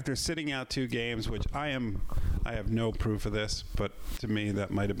Sixer. After sitting out 2 games, which I have no proof of this, but to me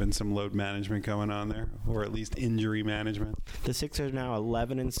that might have been some load management going on there, or at least injury management. The Sixers are now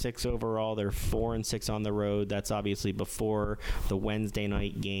 11-6 overall. They're 4-6 on the road. That's obviously before the Wednesday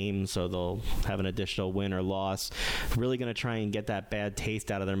night game, so they'll have an additional win or loss. Really going to try and get that bad taste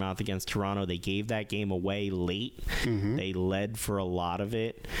out of their mouth against Toronto. They gave that game away late. Mm-hmm. They led for a lot of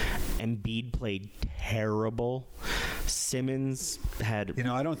it. Embiid played terrible. Simmons had...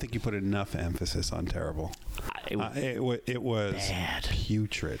 I don't think you put enough emphasis on terrible. It was bad.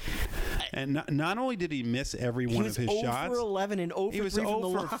 Putrid. And not only did he miss every one of his shots... He was 0 for 11 and 0 for 3 from the line. He was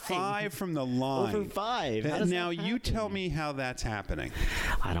 0 for 5 from the line. 0 for 5. Now, you tell me how that's happening.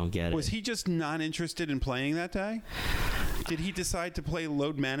 I don't get it. Was he just not interested in playing that day? Did he decide to play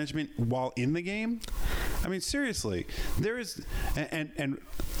load management while in the game? I mean, seriously, there is, and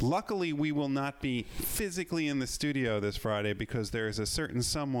luckily we will not be physically in the studio this Friday because there is a certain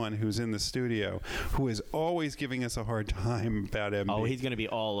someone who's in the studio who is always giving us a hard time about Embiid. Oh, he's going to be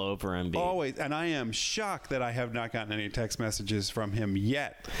all over Embiid. Always, and I am shocked that I have not gotten any text messages from him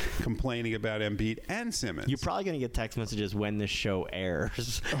yet complaining about Embiid and Simmons. You're probably going to get text messages when this show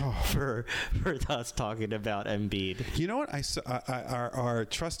airs for us talking about Embiid. You know what? Our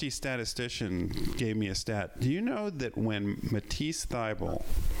trusty statistician gave me a stat. Do you know that when Matisse Thybulle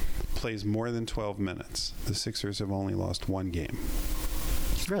plays more than 12 minutes, the Sixers have only lost 1 game?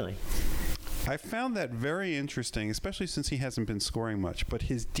 Really? I found that very interesting, especially since he hasn't been scoring much. But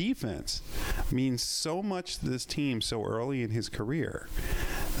his defense means so much to this team so early in his career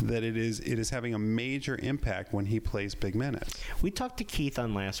that it is having a major impact when he plays big minutes. We talked to Keith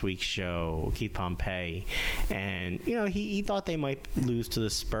on last week's show, Keith Pompey, and he thought they might lose to the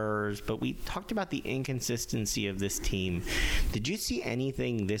Spurs, but we talked about the inconsistency of this team. Did you see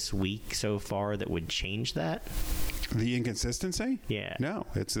anything this week so far that would change that? The inconsistency? Yeah. No,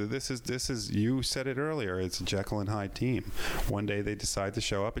 this is you said it earlier. It's a Jekyll and Hyde team. One day they decide to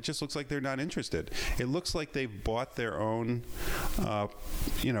show up. It just looks like they're not interested. It looks like they've bought their own,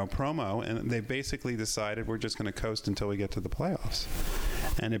 promo, and they basically decided we're just going to coast until we get to the playoffs.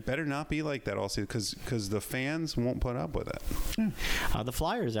 And it better not be like that all season because the fans won't put up with it. Yeah. The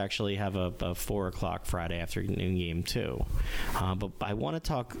Flyers actually have a 4 o'clock Friday afternoon game too. But I want to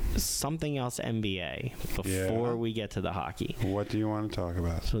talk something else NBA before we get to the hockey. What do you want to talk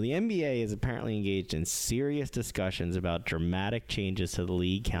about? So the NBA is apparently engaged in serious discussions about dramatic changes to the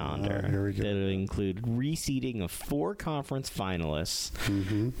league calendar that will include reseeding of 4 conference finalists,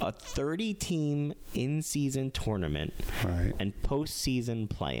 a 30-team in-season tournament, and postseason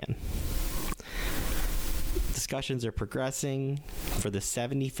play-in. Discussions are progressing for the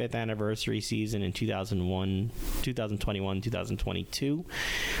 75th anniversary season in 2021-2022.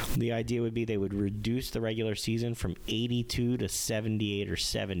 The idea would be they would reduce the regular season from 82 to 78 or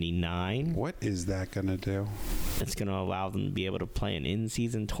 79. What is that going to do? It's going to allow them to be able to play an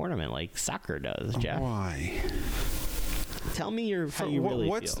in-season tournament like soccer does, Jeff. Why? Tell me how you really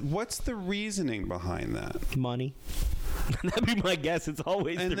feel. What's the reasoning behind that? Money. That'd be my guess. It's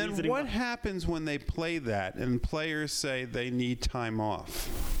always and the then reasoning. What happens when they play that and players say they need time off?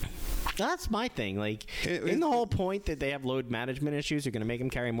 That's my thing. Isn't the whole point that they have load management issues? You're going to make them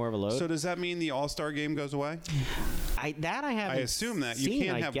carry more of a load? So does that mean the All-Star game goes away? I haven't I assume that. seen, you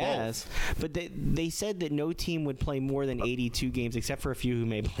can't have both. But they said that no team would play more than 82 games, except for a few who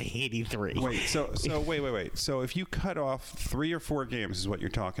may play 83. Wait. So if you cut off 3 or 4 games is what you're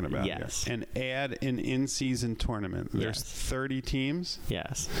talking about. Yes. Here, and add an in-season tournament. There's 30 teams.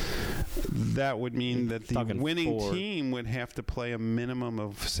 Yes. That would mean that the winning team would have to play a minimum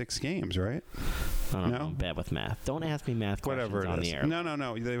of 6 games, right? I don't know. I'm bad with math. Don't ask me math questions on the air.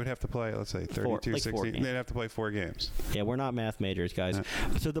 No. They would have to play, let's say, 32, 60. They'd have to play 4 games. Yeah, we're not math majors, guys.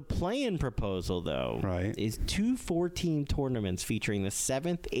 So the play-in proposal, though, is 2 4-team tournaments featuring the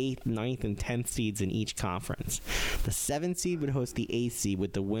 7th, 8th, 9th, and 10th seeds in each conference. The 7th seed would host the 8th seed,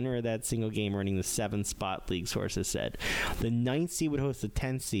 with the winner of that single game earning the 7th spot, league sources said. The 9th seed would host the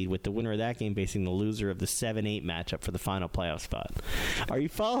 10th seed, with the winner of that game facing the loser of the 7-8 matchup for the final playoff spot. Are you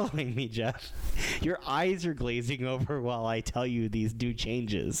following me, Jeff? Your eyes are glazing over while I tell you these new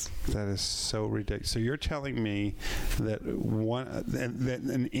changes. That is so ridiculous. So you're telling me that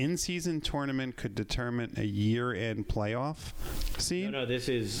an in-season tournament could determine a year-end playoff seed? No, this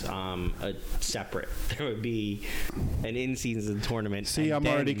is a separate. There would be an in-season tournament. See, I'm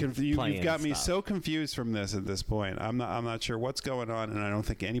already confused. You've got me so confused from this at this point. I'm not sure what's going on, and I don't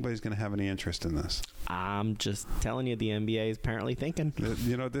think anybody's going to have any interest in this. I'm just telling you, the NBA is apparently thinking.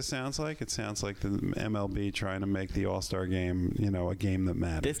 You know what this sounds like? It sounds like the MLB trying to make the All-Star game, a game that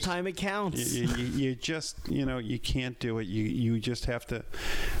matters. This time it counts. You just, you can't do it. You just have to.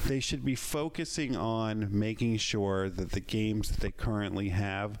 They should be focusing on making sure that the games that they currently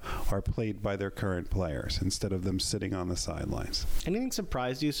have are played by their current players instead of them sitting on the sidelines. Anything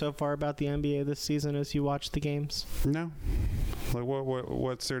surprised you so far about the NBA this season as you watch the games? No.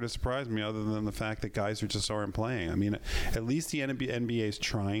 What's there to surprise me other than the fact that guys just aren't playing? I mean, at least the NBA is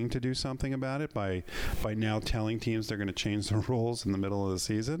trying to do something about it by now telling teams they're going to change the rules in the middle of the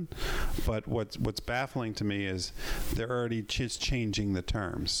season. But what's baffling to me is they're already just changing the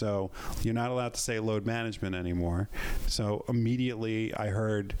terms. So you're not allowed to say load management anymore. So immediately I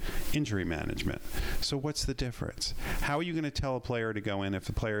heard injury management. So what's the difference? How are you going to tell a player to go in if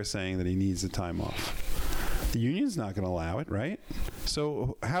the player is saying that he needs the time off? The union's not going to allow it, right?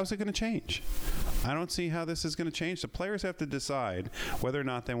 So how's it going to change? I don't see how this is going to change. The players have to decide whether or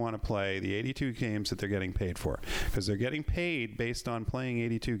not they want to play the 82 games that they're getting paid for, because they're getting paid based on playing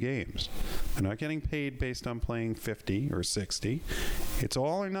 82 games. They're not getting paid based on playing 50 or 60. It's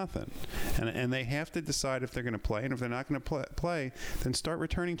all or nothing. And they have to decide if they're going to play, and if they're not going to play, then start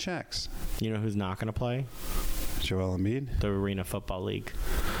returning checks. You know who's not going to play? Joel Embiid? The Arena Football League.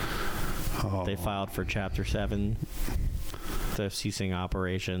 They filed for Chapter 7. They're ceasing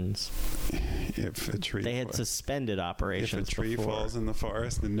operations. if a tree They had suspended operations. If a tree before. falls in the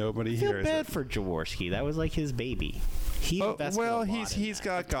forest and nobody hears it. I feel bad for Jaworski. That was like his baby. He invested a lot he's in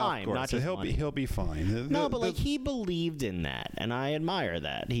got that. golf Time, course, not so just he'll be fine. But he believed in that, and I admire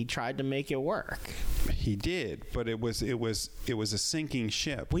that. He tried to make it work. He did, but it was a sinking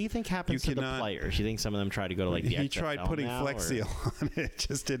ship. What do you think happens to the players? You think some of them tried to go to like the XFL He tried putting Flex Seal on it. It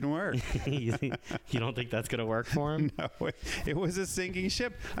just didn't work. You don't think that's going to work for him? No, it was a sinking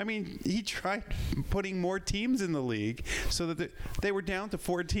ship. I mean, he tried putting more teams in the league so that they were down to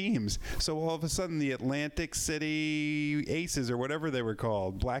 4 teams. So all of a sudden, the Atlantic City Aces or whatever they were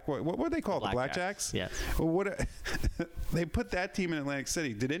called, what were they called? The Blackjacks? Yes. Well, they put that team in Atlantic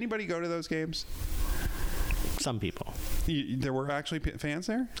City. Did anybody go to those games? Some people. There were actually fans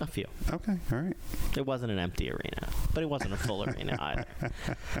there? A few. Okay, all right. It wasn't an empty arena, but it wasn't a full arena either.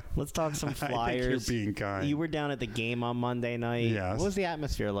 Let's talk some Flyers. I think you're being kind. You were down at the game on Monday night. Yes. What was the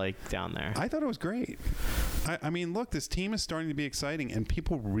atmosphere like down there? I thought it was great. I mean, look, this team is starting to be exciting, and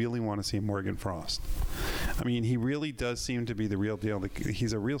people really want to see Morgan Frost. I mean, he really does seem to be the real deal.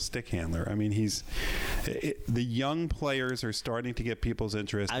 He's a real stick handler. I mean, the young players are starting to get people's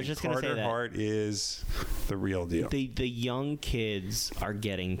interest. I was just going to say that. Carter Hart is the real deal. The young kids are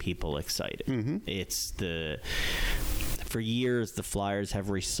getting people excited. Mm-hmm. For years, the Flyers have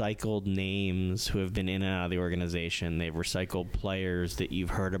recycled names who have been in and out of the organization. They've recycled players that you've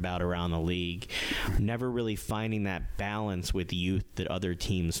heard about around the league, never really finding that balance with youth that other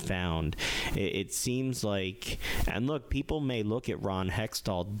teams found. It seems like, and look, people may look at Ron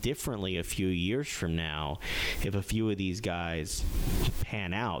Hextall differently a few years from now if a few of these guys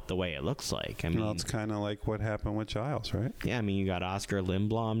pan out the way it looks like. I mean, well, it's kind of like what happened with Giles, right? Yeah, I mean, you got Oscar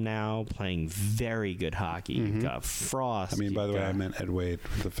Lindblom now playing very good hockey. Mm-hmm. You've got Frost. I mean, by the way, I meant Ed Wade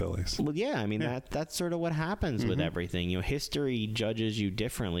with the Phillies. Well, yeah, I mean, that's sort of what happens with everything. You know, history judges you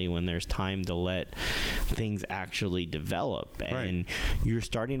differently when there's time to let things actually develop. And you're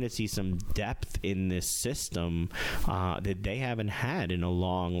starting to see some depth in this system that they haven't had in a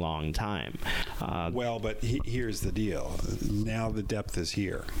long, long time. Well, but here's the deal. Now the depth is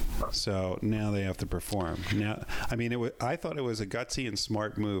here. So now they have to perform. Now, I mean, I thought it was a gutsy and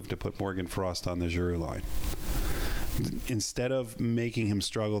smart move to put Morgan Frost on the Giroux line. Instead of making him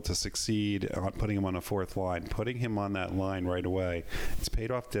struggle to succeed, putting him on a 4th line, putting him on that line right away, it's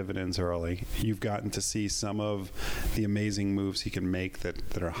paid off dividends early. You've gotten to see some of the amazing moves he can make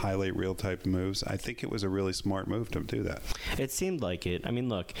that are highlight reel type moves. I think it was a really smart move to do that. It seemed like it. I mean,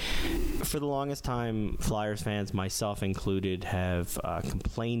 look, for the longest time, Flyers fans, myself included, have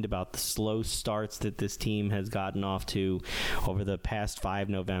complained about the slow starts that this team has gotten off to over the past 5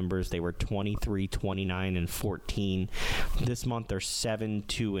 Novembers. They were 23, 29, and 14. This month they're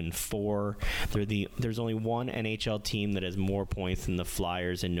 7-2-4. There's only one NHL team that has more points than the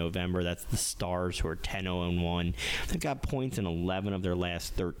Flyers in November. That's the Stars, who are 10-0-1. They've got points in 11 of their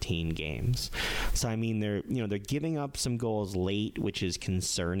last 13 games. So I mean, they're giving up some goals late, which is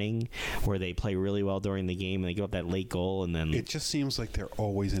concerning. Where they play really well during the game and they give up that late goal, and then it just seems like they're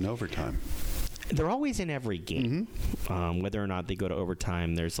always in overtime. They're always in every game. Whether or not they go to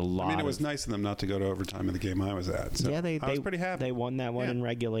overtime, there's a lot. I mean, it was nice of them not to go to overtime in the game I was at. So yeah, I was pretty happy. They won that one in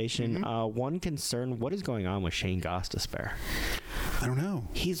regulation. One concern: what is going on with Shane Gostisbehere? I don't know.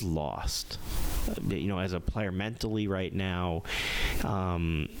 He's lost. As a player mentally right now,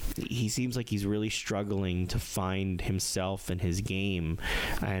 he seems like he's really struggling to find himself and his game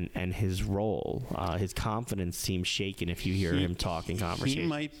and his role. His confidence seems shaken if you hear him talk in conversation. He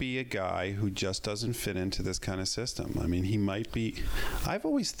might be a guy who just doesn't fit into this kind of system. I mean, he might be. I've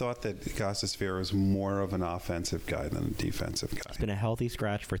always thought that Gostisbehere was more of an offensive guy than a defensive guy. He's been a healthy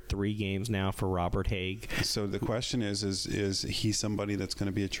scratch for 3 games now for Robert Haig. So the question is he somebody that's going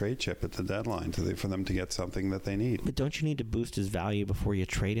to be a trade chip at the deadline for them to get something that they need? But don't you need to boost his value before you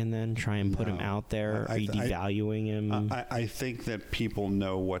trade him then? Try and put him out there? Are you devaluing him? I think that people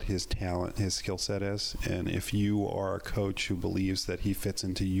know what his talent, his skill set is. And if you are a coach who believes that he fits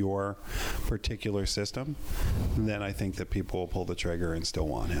into your particular system, then I think that people will pull the trigger and still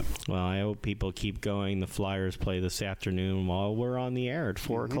want him. Well, I hope people keep going. The Flyers play this afternoon while we're on the air at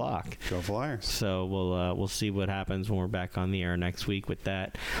 4 o'clock. Go Flyers. So we'll see what happens when we're back on the air next week with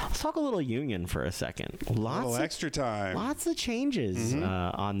that. Let's talk a little Union for a second. Lots of extra time. Lots of changes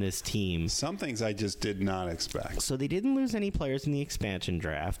on this team. Some things I just did not expect. So they didn't lose any players in the expansion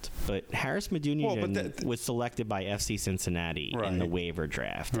draft, but Harris Medunian was selected by FC Cincinnati in the waiver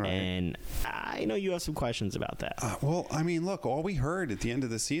draft. Right. And I know you have some questions about that. Well, I mean, look, all we heard at the end of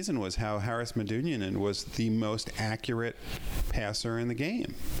the season was how Harris Medunian was the most accurate passer in the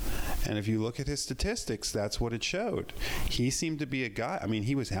game. And if you look at his statistics, that's what it showed. He seemed to be a guy. I mean,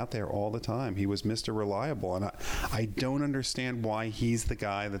 he was out there all the time. He was Mr. Reliable. And I don't understand why he's the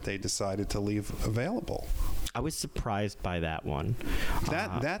guy that they decided to leave available. I was surprised by that one.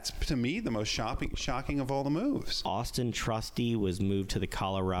 That's, to me, the most shocking of all the moves. Austin Trusty was moved to the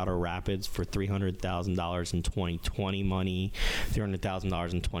Colorado Rapids for $300,000 in 2020 money,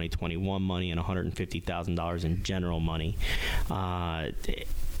 $300,000 in 2021 money, and $150,000 in general money.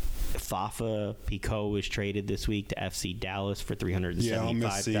 Fafa Picault was traded this week to FC Dallas for $375,000. Yeah, I'll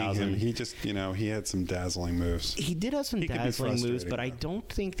miss seeing him. He just, he had some dazzling moves. He did have some dazzling moves, but I don't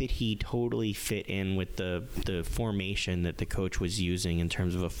think that he totally fit in with the formation that the coach was using in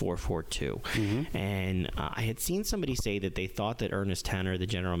terms of a 4-4-2. Mm-hmm. And I had seen somebody say that they thought that Ernest Tanner, the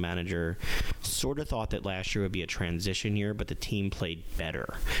general manager, sort of thought that last year would be a transition year, but the team played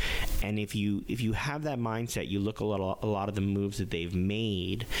better. And if you have that mindset, you look a lot of the moves that they've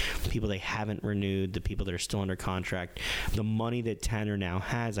made, people they haven't renewed, the people that are still under contract, the money that Tanner now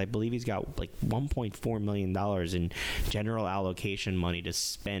has. I believe he's got like $1.4 million in general allocation money to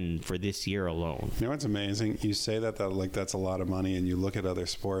spend for this year alone. You know what's amazing? You say that like that's a lot of money, and you look at other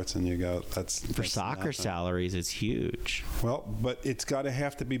sports and you go, that's soccer nothing. Salaries, it's huge. Well, but it's got to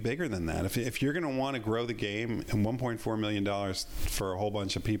have to be bigger than that. If you're going to want to grow the game, and $1.4 million for a whole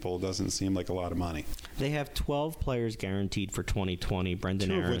bunch of people doesn't seem like a lot of money. They have 12 players guaranteed for 2020. Brendan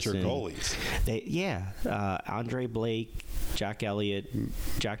Harrison. Two of which are goalies. Andre Blake, Jack Elliott,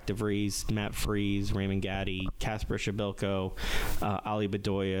 Jack DeVries, Matt Freese, Raymond Gaddy, Kasper Shabilko, Ali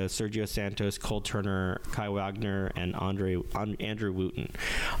Bedoya, Sergio Santos, Cole Turner, Kai Wagner, and Andrew Wooten.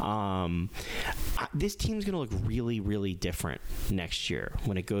 This team's going to look really, really different next year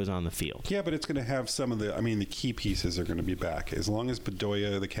when it goes on the field. Yeah, but it's going to have some of the key pieces are going to be back. As long as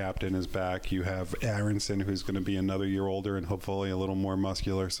Bedoya, the captain, is back, you have Aronson, who's going to be another year older and hopefully a little more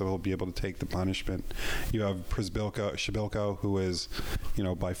muscular, so he'll be able to take the punishment. You have Shabilko, who is,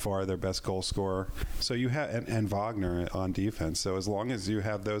 by far their best goal scorer. So you have and Wagner on defense. So as long as you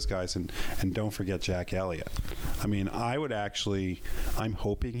have those guys, and don't forget Jack Elliott. I mean, I'm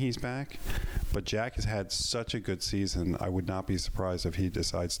hoping he's back, but Jack has had such a good season. I would not be surprised if he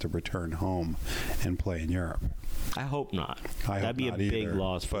decides to return home and play in Europe. I hope not. That'd be a big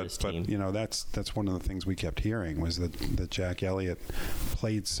loss for this team. But that's one of the things we kept hearing was that Jack Elliott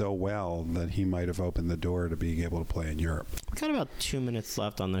played so well that he might have opened the door to being able to play in Europe. We got about 2 minutes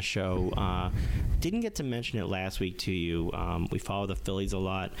left on the show. Didn't get to mention it last week to you. We follow the Phillies a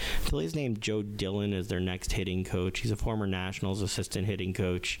lot. Phillies named Joe Dillon as their next hitting coach. He's a former Nationals assistant hitting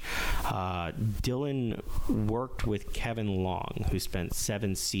coach. Dillon worked with Kevin Long, who spent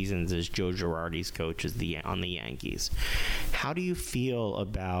 7 seasons as Joe Girardi's coach on the Yankees. How do you feel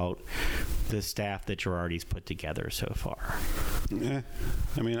about the staff that Girardi's put together so far? Yeah,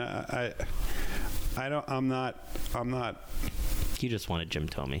 I mean, I'm not. You just wanted Jim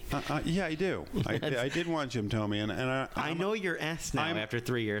Thome. Yeah, I do. I did want Jim Thome, and I know you're S now after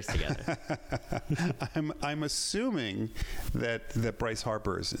 3 years together. I'm assuming that Bryce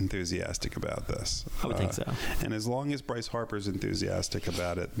Harper is enthusiastic about this. I would think so. And as long as Bryce Harper is enthusiastic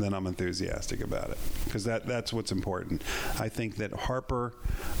about it, then I'm enthusiastic about it, because that's what's important. I think that Harper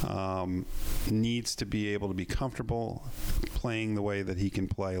needs to be able to be comfortable playing the way that he can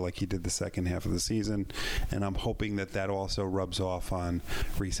play, like he did the second half of the season, and I'm hoping that also rubs off on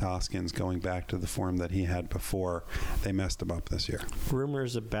Rhys Hoskins going back to the form that he had before they messed him up this year.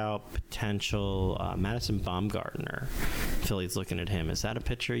 Rumors about potential Madison Bumgarner. Philly's looking at him. Is that a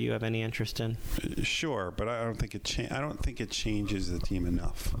pitcher you have any interest in? Sure, but I don't think it changes the team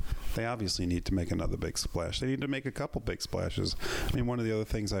enough. They obviously need to make another big splash. They need to make a couple big splashes. I mean, one of the other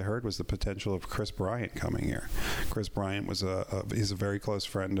things I heard was the potential of Chris Bryant coming here. Chris Bryant he's a very close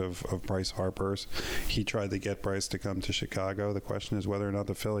friend of Bryce Harper's. He tried to get Bryce to come to Chicago. The question is whether or not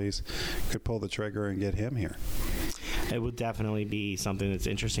the Phillies could pull the trigger and get him here. It would definitely be something that's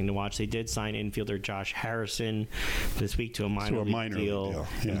interesting to watch. They did sign infielder Josh Harrison this week to a minor league deal.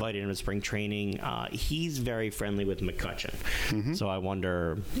 Yeah. Invited him to spring training. He's very friendly with McCutchen. Mm-hmm. So I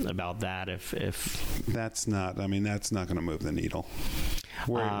wonder about that if that's not going to move the needle.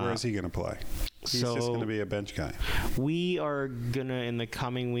 Where is he going to play? He's just going to be a bench guy. We are going to, in the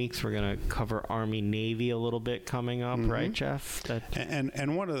coming weeks, we're going to cover Army-Navy a little bit coming up, mm-hmm. right, Jeff?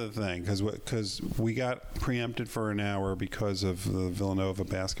 And one other thing, because we got preempted for an hour because of the Villanova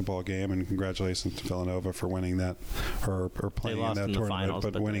basketball game, and congratulations to Villanova for winning that, or playing in that tournament,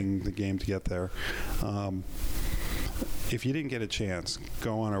 but winning the game to get there. if you didn't get a chance,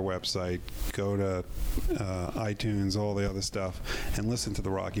 go on our website, go to iTunes, all the other stuff, and listen to the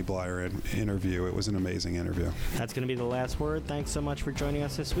Rocky Bleier interview. It was an amazing interview. That's going to be the last word. Thanks so much for joining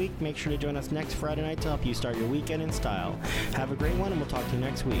us this week. Make sure to join us next Friday night to help you start your weekend in style. Have a great one, and we'll talk to you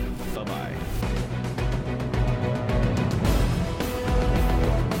next week. Bye-bye.